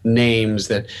names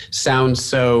that sound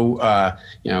so,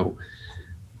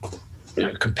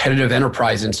 Competitive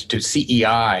Enterprise Institute,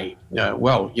 CEI.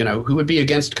 Who would be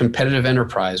against competitive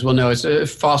enterprise? Well, no, it's a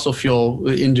fossil fuel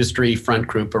industry front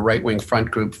group, a right-wing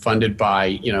front group funded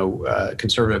by,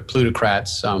 conservative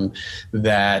plutocrats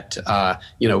that,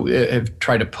 have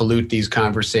tried to pollute these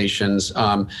conversations.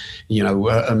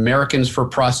 Americans for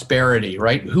Prosperity,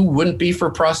 right? Who wouldn't be for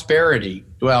prosperity?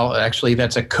 Well, actually,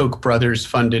 that's a Koch brothers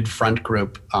funded front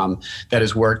group that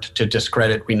has worked to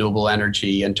discredit renewable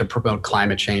energy and to promote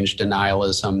climate change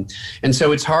denialism. And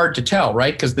so it's hard to tell,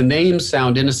 right? Because the names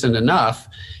sound innocent enough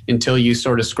until you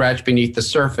sort of scratch beneath the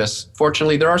surface.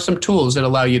 Fortunately, there are some tools that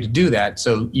allow you to do that.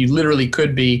 So you literally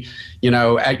could be,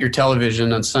 at your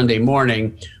television on Sunday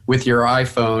morning with your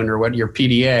iPhone or your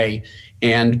PDA,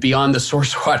 and be on the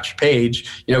SourceWatch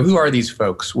page, who are these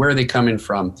folks? Where are they coming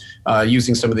from?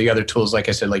 Using some of the other tools, like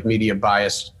I said, like Media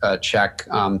Bias Check.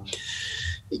 But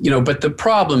the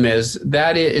problem is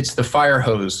that it's the fire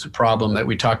hose problem that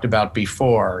we talked about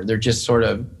before. They're just sort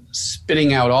of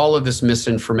spitting out all of this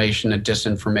misinformation and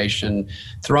disinformation,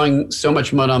 throwing so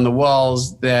much mud on the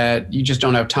walls that you just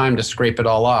don't have time to scrape it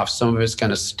all off. Some of it's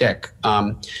going to stick.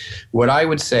 What I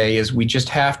would say is we just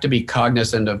have to be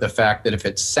cognizant of the fact that if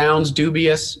it sounds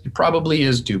dubious, it probably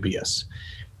is dubious.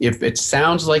 If it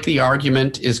sounds like the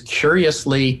argument is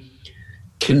curiously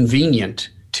convenient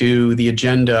to the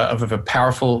agenda of a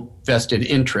powerful vested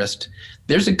interest,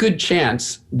 there's a good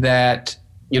chance that,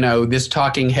 this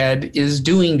talking head is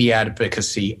doing the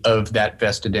advocacy of that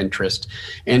vested interest.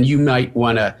 And you might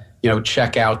want to,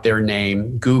 check out their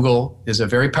name. Google is a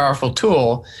very powerful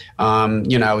tool.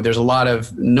 There's a lot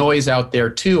of noise out there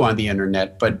too on the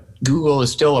internet, but Google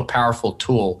is still a powerful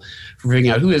tool for figuring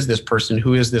out who is this person,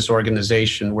 who is this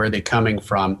organization, where are they coming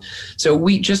from. So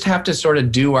we just have to sort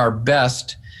of do our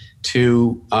best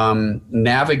to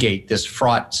navigate this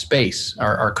fraught space,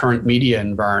 our current media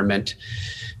environment.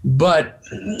 But,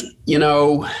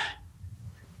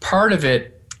 part of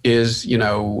it is,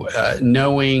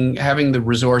 having the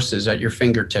resources at your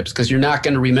fingertips, because you're not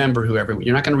going to remember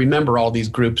you're not going to remember all these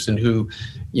groups and who,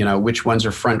 which ones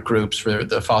are front groups for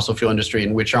the fossil fuel industry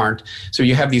and which aren't. So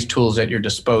you have these tools at your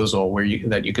disposal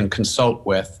that you can consult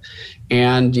with.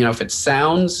 And, if it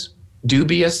sounds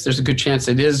dubious, there's a good chance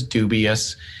it is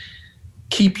dubious.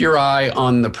 Keep your eye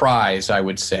on the prize, I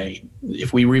would say.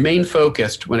 If we remain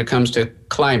focused when it comes to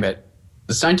climate,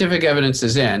 the scientific evidence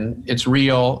is in, it's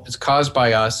real, it's caused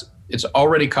by us, it's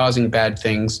already causing bad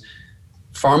things.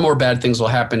 Far more bad things will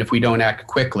happen if we don't act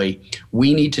quickly.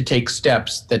 We need to take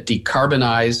steps that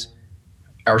decarbonize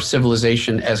our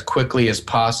civilization as quickly as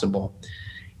possible.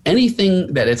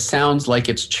 Anything that it sounds like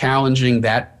it's challenging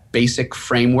that basic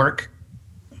framework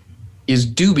is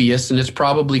dubious, and it's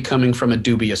probably coming from a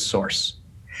dubious source.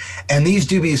 And these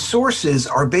dubious sources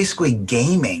are basically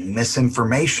gaming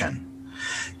misinformation.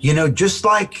 Just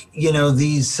like,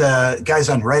 these guys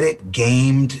on Reddit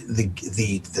gamed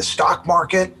the stock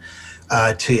market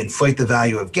to inflate the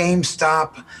value of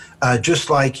GameStop,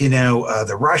 just like,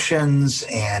 the Russians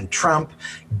and Trump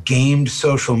gamed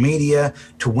social media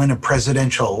to win a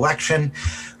presidential election.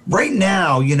 Right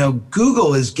now,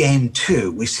 Google is gamed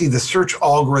too. We see the search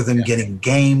algorithm getting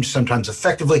gamed, sometimes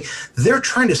effectively. They're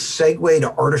trying to segue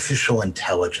to artificial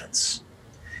intelligence.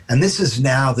 And this is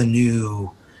now the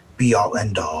new be-all,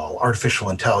 end-all, artificial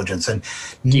intelligence. And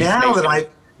now that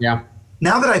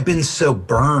I've been so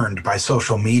burned by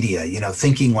social media,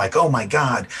 thinking like, oh my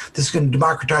God, this is going to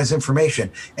democratize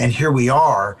information. And here we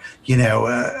are, in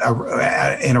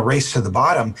a race to the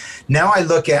bottom. Now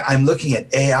I'm looking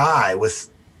at AI with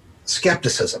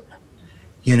skepticism.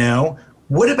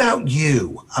 What about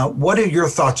you? What are your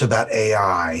thoughts about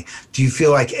AI? Do you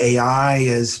feel like AI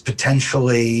is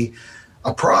potentially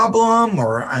a problem,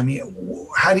 or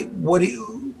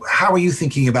how are you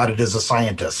thinking about it as a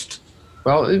scientist?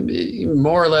 Well,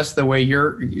 more or less the way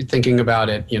you're thinking about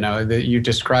it, that you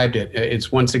described it.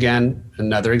 It's once again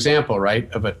another example,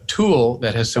 right, of a tool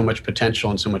that has so much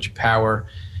potential and so much power,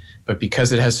 but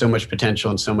because it has so much potential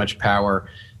and so much power,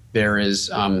 there is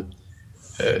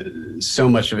so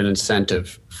much of an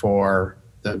incentive for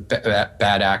the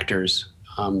bad actors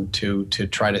to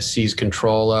try to seize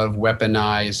control of,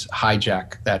 weaponize,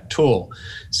 hijack that tool.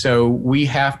 So we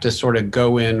have to sort of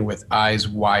go in with eyes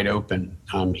wide open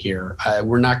here.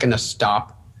 We're not going to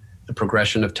stop the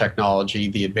progression of technology,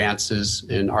 the advances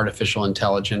in artificial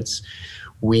intelligence.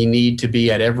 We need to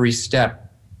be at every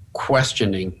step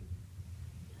questioning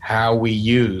how we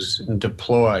use and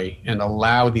deploy and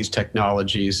allow these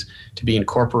technologies to be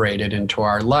incorporated into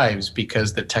our lives,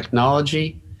 because the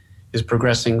technology is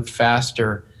progressing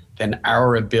faster than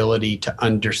our ability to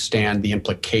understand the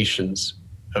implications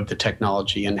of the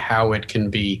technology and how it can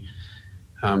be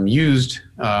used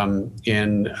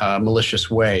in malicious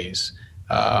ways.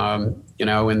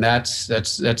 And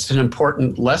that's an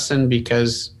important lesson,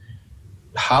 because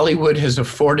Hollywood has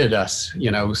afforded us,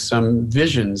 some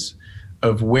visions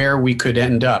of where we could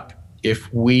end up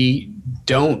if we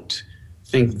don't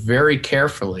think very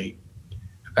carefully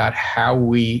about how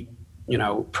we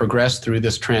progress through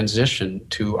this transition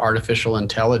to artificial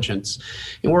intelligence.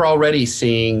 And we're already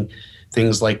seeing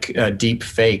things like deep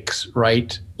fakes,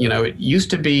 right? It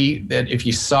used to be that if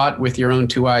you saw it with your own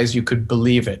two eyes, you could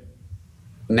believe it.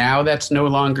 Now that's no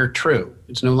longer true.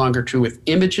 It's no longer true with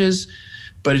images,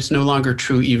 but it's no longer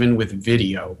true even with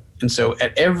video. And so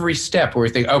at every step where we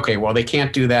think, okay, well, they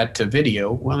can't do that to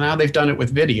video. Well, now they've done it with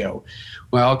video.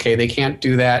 Well, okay, they can't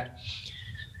do that.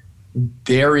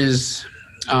 There is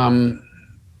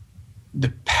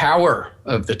the power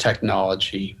of the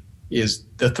technology is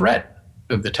the threat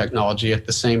of the technology at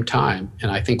the same time.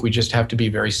 And I think we just have to be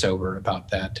very sober about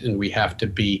that. And we have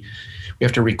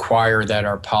to require that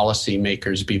our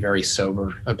policymakers be very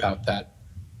sober about that.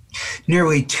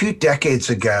 Nearly 2 decades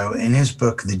ago, in his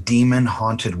book, The Demon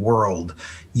Haunted World,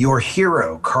 your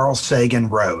hero, Carl Sagan,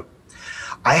 wrote,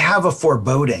 "I have a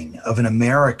foreboding of an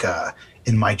America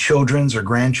in my children's or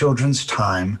grandchildren's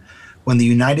time when the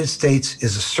United States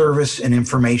is a service and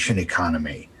information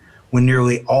economy, when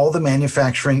nearly all the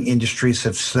manufacturing industries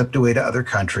have slipped away to other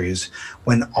countries,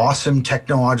 when awesome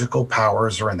technological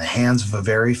powers are in the hands of a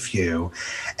very few,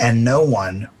 and no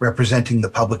one representing the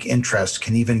public interest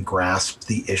can even grasp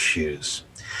the issues.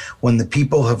 When the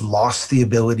people have lost the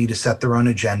ability to set their own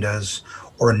agendas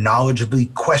or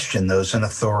knowledgeably question those in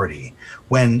authority,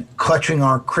 when clutching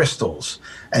our crystals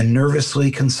and nervously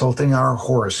consulting our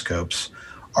horoscopes,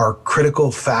 our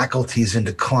critical faculties in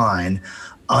decline,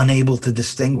 unable to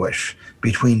distinguish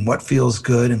between what feels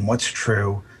good and what's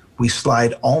true, we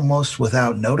slide almost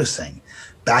without noticing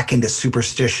back into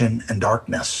superstition and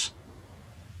darkness.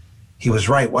 He was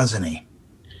right, wasn't he?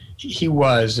 He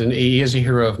was, and he is a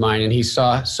hero of mine, and he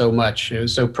saw so much. It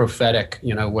was so prophetic,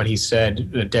 what he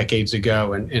said decades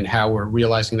ago and how we're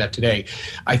realizing that today.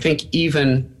 I think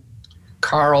even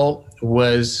Carl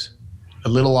was a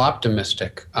little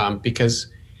optimistic because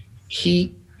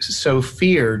he so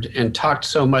feared and talked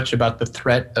so much about the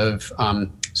threat of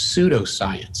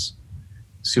pseudoscience,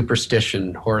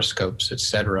 superstition, horoscopes,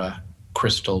 etc.,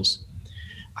 crystals.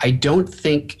 I don't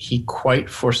think he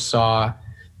quite foresaw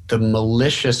the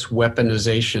malicious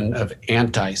weaponization of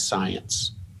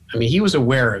anti-science. I mean, he was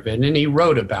aware of it, and he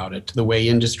wrote about it, the way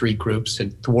industry groups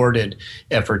had thwarted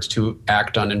efforts to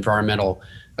act on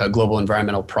global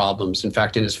environmental problems. In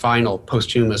fact, in his final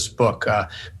posthumous book,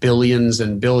 Billions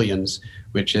and Billions,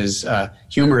 which is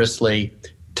humorously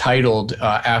titled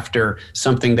after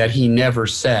something that he never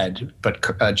said,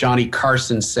 but Johnny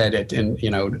Carson said it, and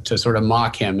to sort of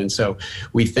mock him. And so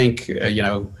we think,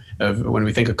 when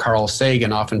we think of Carl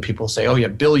Sagan, often people say, "Oh yeah,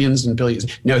 billions and billions."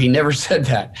 No, he never said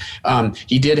that.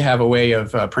 He did have a way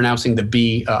of pronouncing the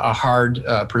B, a hard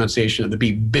pronunciation of the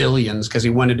B, billions, because he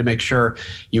wanted to make sure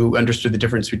you understood the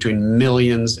difference between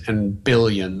millions and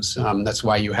billions. That's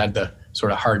why you had the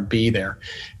sort of hard B there.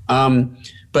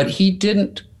 But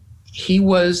he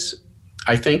was,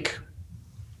 I think,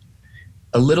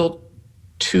 a little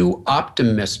too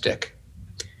optimistic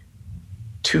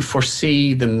to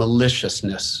foresee the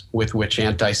maliciousness with which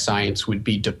anti-science would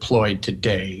be deployed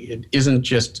today. It isn't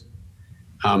just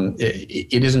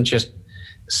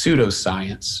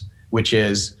pseudoscience, which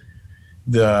is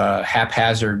the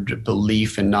haphazard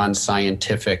belief in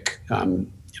non-scientific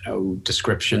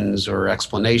descriptions or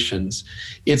explanations.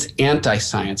 It's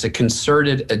anti-science, a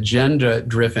concerted,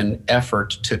 agenda-driven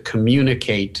effort to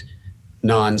communicate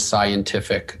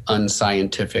non-scientific,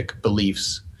 unscientific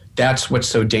beliefs. That's what's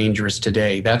so dangerous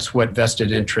today. That's what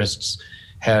vested interests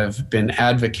have been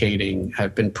advocating,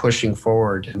 have been pushing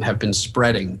forward, and have been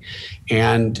spreading.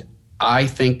 And I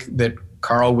think that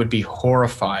Carl would be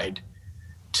horrified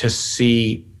to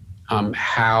see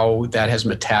how that has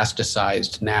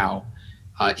metastasized now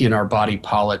in our body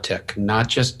politic, not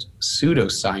just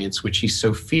pseudoscience, which he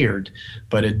so feared,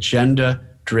 but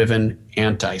agenda-driven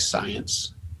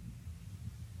anti-science.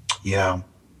 Yeah.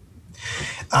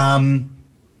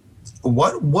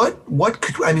 What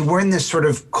could, I mean, we're in this sort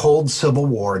of cold civil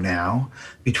war now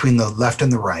between the left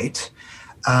and the right.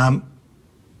 And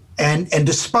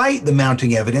despite the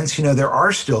mounting evidence, there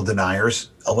are still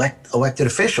deniers, elected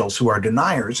officials who are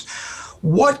deniers.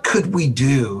 What could we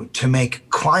do to make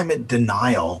climate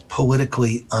denial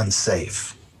politically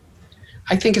unsafe?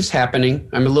 I think it's happening.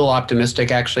 I'm a little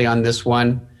optimistic actually on this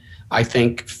one. I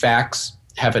think facts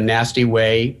have a nasty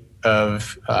way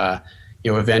of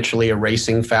eventually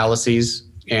erasing fallacies,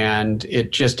 and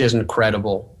it just isn't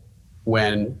credible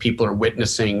when people are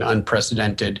witnessing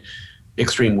unprecedented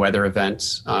extreme weather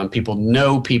events. People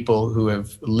know people who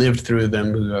have lived through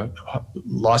them, who have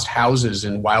lost houses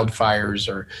in wildfires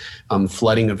or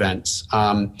flooding events.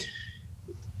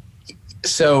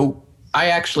 So I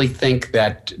actually think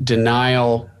that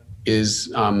denial is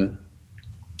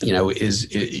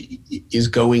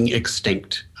going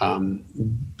extinct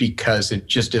because it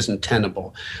just isn't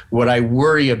tenable. What I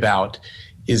worry about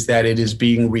is that it is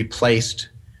being replaced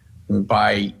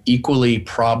by equally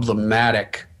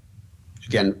problematic,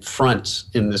 again, fronts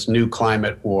in this new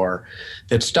climate war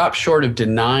that stop short of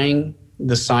denying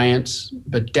the science,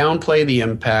 but downplay the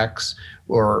impacts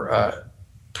or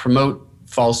promote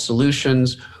false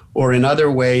solutions, or in other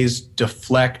ways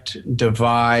deflect,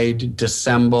 divide,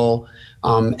 dissemble,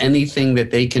 anything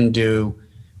that they can do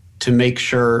to make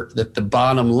sure that the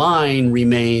bottom line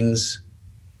remains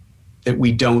that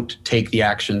we don't take the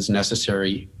actions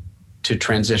necessary to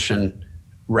transition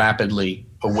rapidly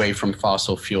away from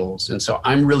fossil fuels. And so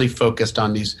I'm really focused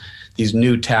on these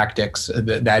new tactics.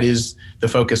 That is the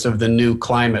focus of the new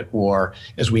climate war.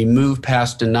 As we move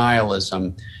past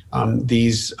denialism,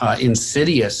 these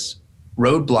insidious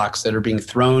roadblocks that are being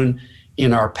thrown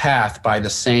in our path by the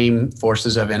same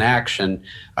forces of inaction.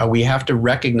 We have to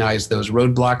recognize those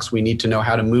roadblocks. We need to know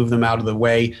how to move them out of the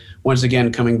way. Once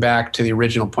again, coming back to the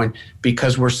original point,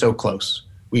 because we're so close.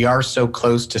 We are so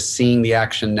close to seeing the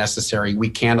action necessary. We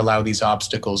can't allow these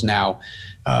obstacles now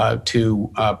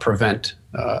to prevent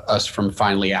us from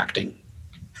finally acting.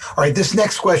 All right, this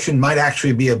next question might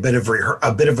actually be a bit of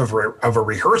a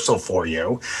rehearsal for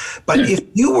you, but if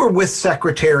you were with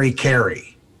Secretary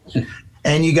Kerry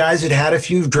and you guys had had a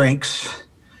few drinks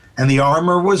and the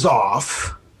armor was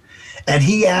off and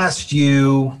he asked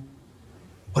you,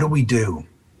 what do we do?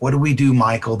 What do we do,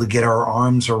 Michael, to get our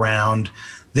arms around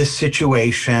this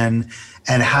situation,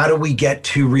 and how do we get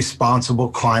to responsible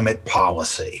climate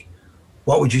policy?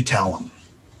 What would you tell him?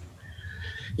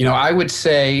 I would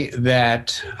say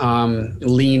that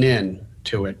lean in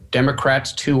to it.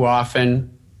 Democrats too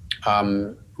often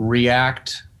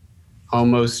react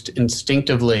almost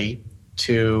instinctively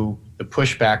to the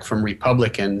pushback from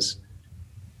Republicans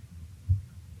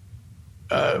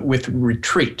with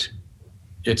retreat.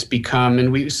 It's become,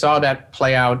 and we saw that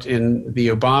play out in the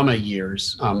Obama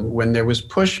years, when there was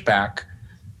pushback,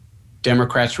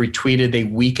 Democrats retreated, they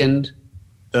weakened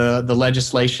the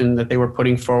legislation that they were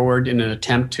putting forward in an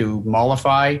attempt to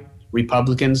mollify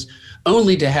Republicans,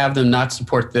 only to have them not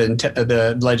support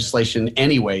the legislation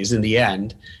anyways in the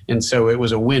end. And so it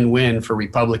was a win-win for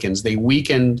Republicans. They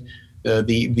weakened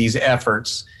these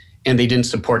efforts, and they didn't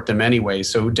support them anyway.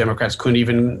 So Democrats couldn't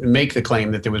even make the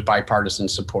claim that there was bipartisan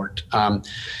support.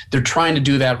 They're trying to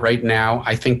do that right now.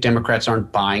 I think Democrats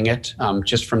aren't buying it,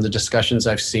 just from the discussions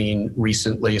I've seen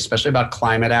recently, especially about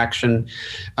climate action,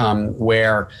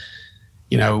 where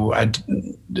Joe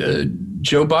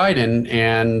Biden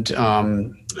and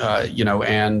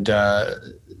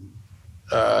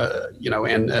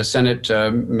a Senate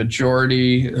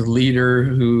Majority Leader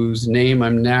whose name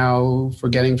I'm now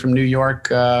forgetting from New York,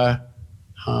 Schumer.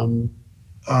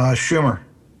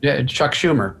 Yeah, Chuck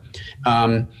Schumer,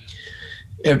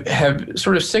 have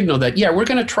sort of signaled that, we're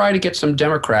going to try to get some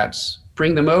Democrats,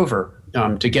 bring them over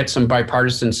to get some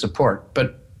bipartisan support,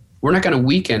 but we're not going to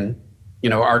weaken,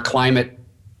 our climate,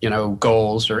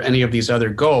 goals or any of these other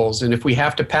goals. And if we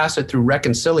have to pass it through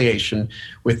reconciliation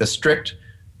with a strict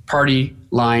party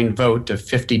line vote of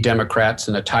 50 Democrats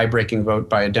and a tie-breaking vote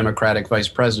by a Democratic vice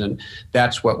president,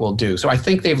 that's what we'll do. So I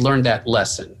think they've learned that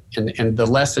lesson. And the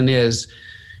lesson is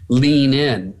lean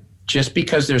in. Just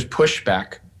because there's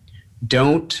pushback,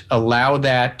 don't let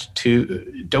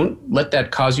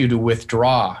that cause you to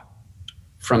withdraw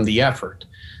from the effort.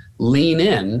 Lean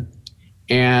in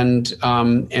and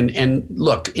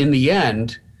look, in the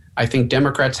end, I think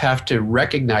Democrats have to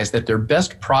recognize that their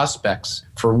best prospects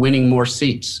for winning more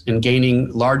seats and gaining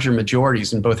larger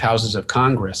majorities in both houses of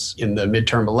Congress in the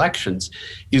midterm elections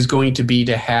is going to be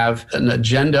to have an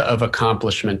agenda of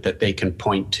accomplishment that they can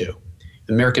point to.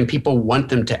 The American people want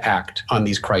them to act on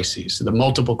these crises, the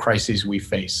multiple crises we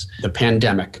face, the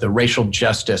pandemic, the racial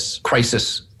justice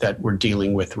crisis that we're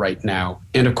dealing with right now,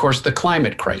 and of course the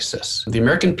climate crisis. The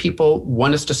American people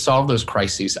want us to solve those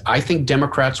crises. I think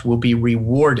Democrats will be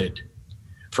rewarded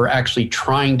for actually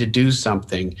trying to do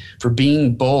something, for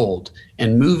being bold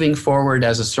and moving forward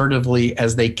as assertively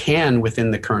as they can within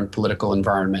the current political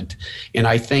environment. And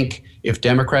I think if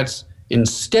Democrats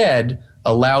instead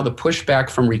allow the pushback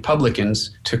from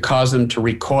Republicans to cause them to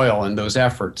recoil in those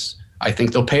efforts, I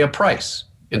think they'll pay a price.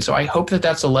 And so I hope that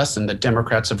that's a lesson that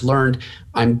Democrats have learned.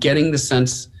 I'm getting the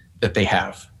sense that they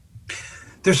have.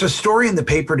 There's a story in the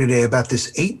paper today about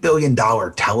this $8 billion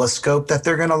telescope that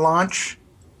they're going to launch.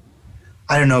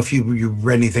 I don't know if you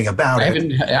read anything about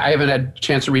it. I haven't had a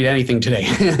chance to read anything today.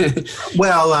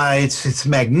 Well, it's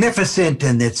magnificent,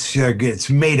 and it's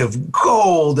made of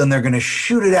gold, and they're going to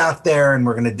shoot it out there, and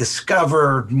we're going to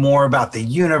discover more about the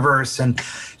universe. And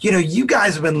you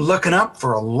guys have been looking up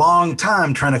for a long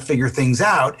time trying to figure things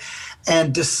out,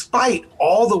 and despite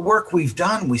all the work we've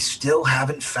done, we still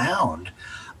haven't found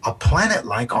a planet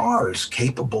like ours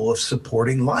capable of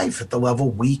supporting life at the level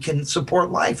we can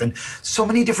support life, and so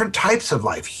many different types of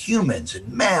life, humans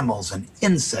and mammals and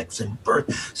insects and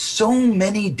birds, so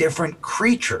many different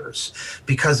creatures,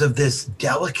 because of this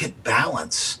delicate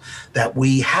balance that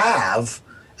we have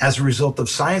as a result of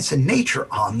science and nature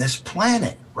on this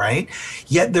planet, right?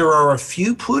 Yet there are a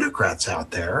few plutocrats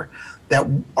out there that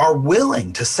are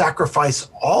willing to sacrifice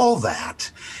all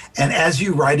that. And as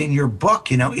you write in your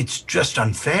book, it's just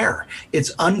unfair.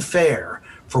 It's unfair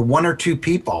for one or two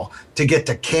people to get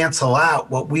to cancel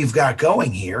out what we've got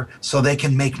going here so they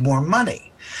can make more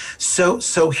money. So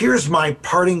here's my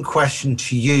parting question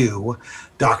to you,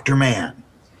 Dr. Mann.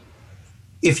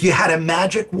 If you had a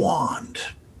magic wand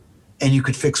and you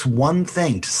could fix one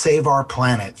thing to save our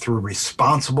planet through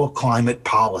responsible climate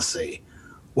policy,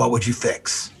 what would you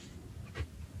fix?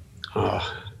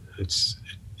 It's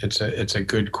a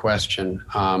good question.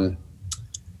 And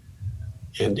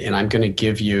I'm going to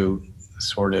give you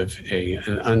sort of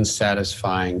an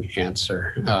unsatisfying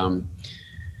answer.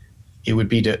 It would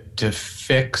be to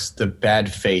fix the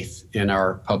bad faith in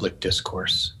our public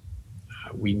discourse.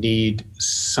 We need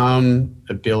some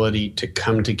ability to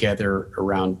come together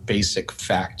around basic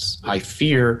facts. I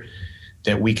fear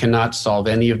that we cannot solve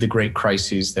any of the great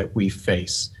crises that we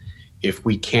face if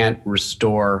we can't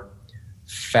restore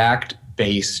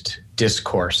fact-based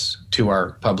discourse to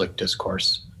our public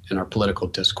discourse and our political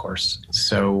discourse.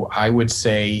 So I would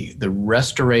say the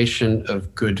restoration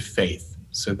of good faith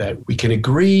so that we can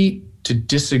agree to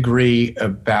disagree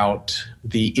about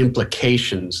the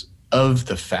implications of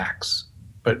the facts,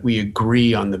 but we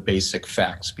agree on the basic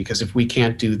facts, because if we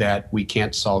can't do that, we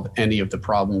can't solve any of the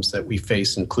problems that we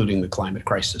face, including the climate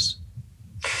crisis.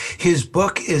 His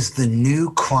book is The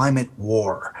New Climate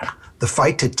War, The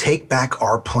Fight to Take Back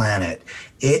Our Planet.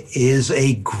 It is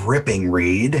a gripping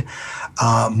read.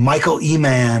 Michael E.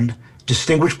 Mann,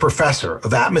 Distinguished Professor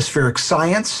of Atmospheric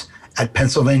Science at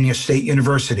Pennsylvania State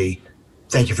University,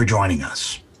 thank you for joining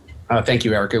us. Thank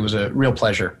you, Eric. It was a real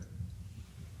pleasure.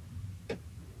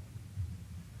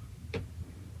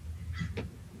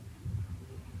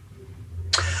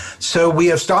 So we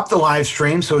have stopped the live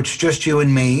stream, so it's just you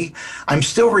and me. I'm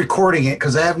still recording it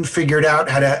because I haven't figured out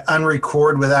how to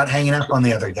unrecord without hanging up on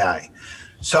the other guy.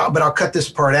 So, but I'll cut this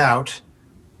part out.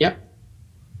 Yep.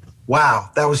 Wow,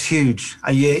 that was huge.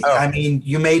 I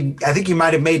mean, I think you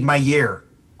might have made my year.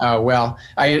 Well,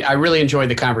 I really enjoyed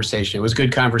the conversation. It was a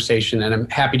good conversation, and I'm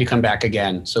happy to come back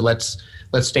again. So let's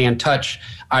stay in touch.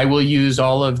 I will use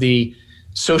all of the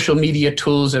social media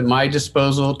tools at my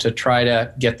disposal to try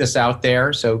to get this out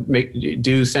there. So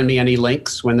do send me any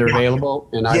links when they're available.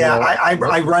 And I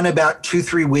run about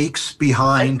 2-3 weeks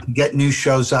behind to get new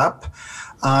shows up.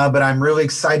 But I'm really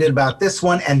excited about this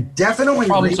one, and definitely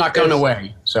the problem's not going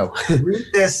away. So read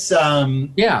this.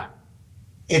 Yeah.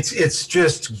 It's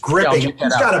just gripping.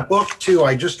 He's got a book too.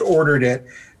 I just ordered it,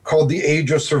 called The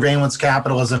Age of Surveillance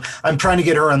Capitalism. I'm trying to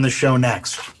get her on the show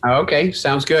next. Okay,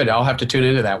 sounds good. I'll have to tune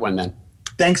into that one then.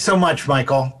 Thanks so much,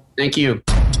 Michael. Thank you.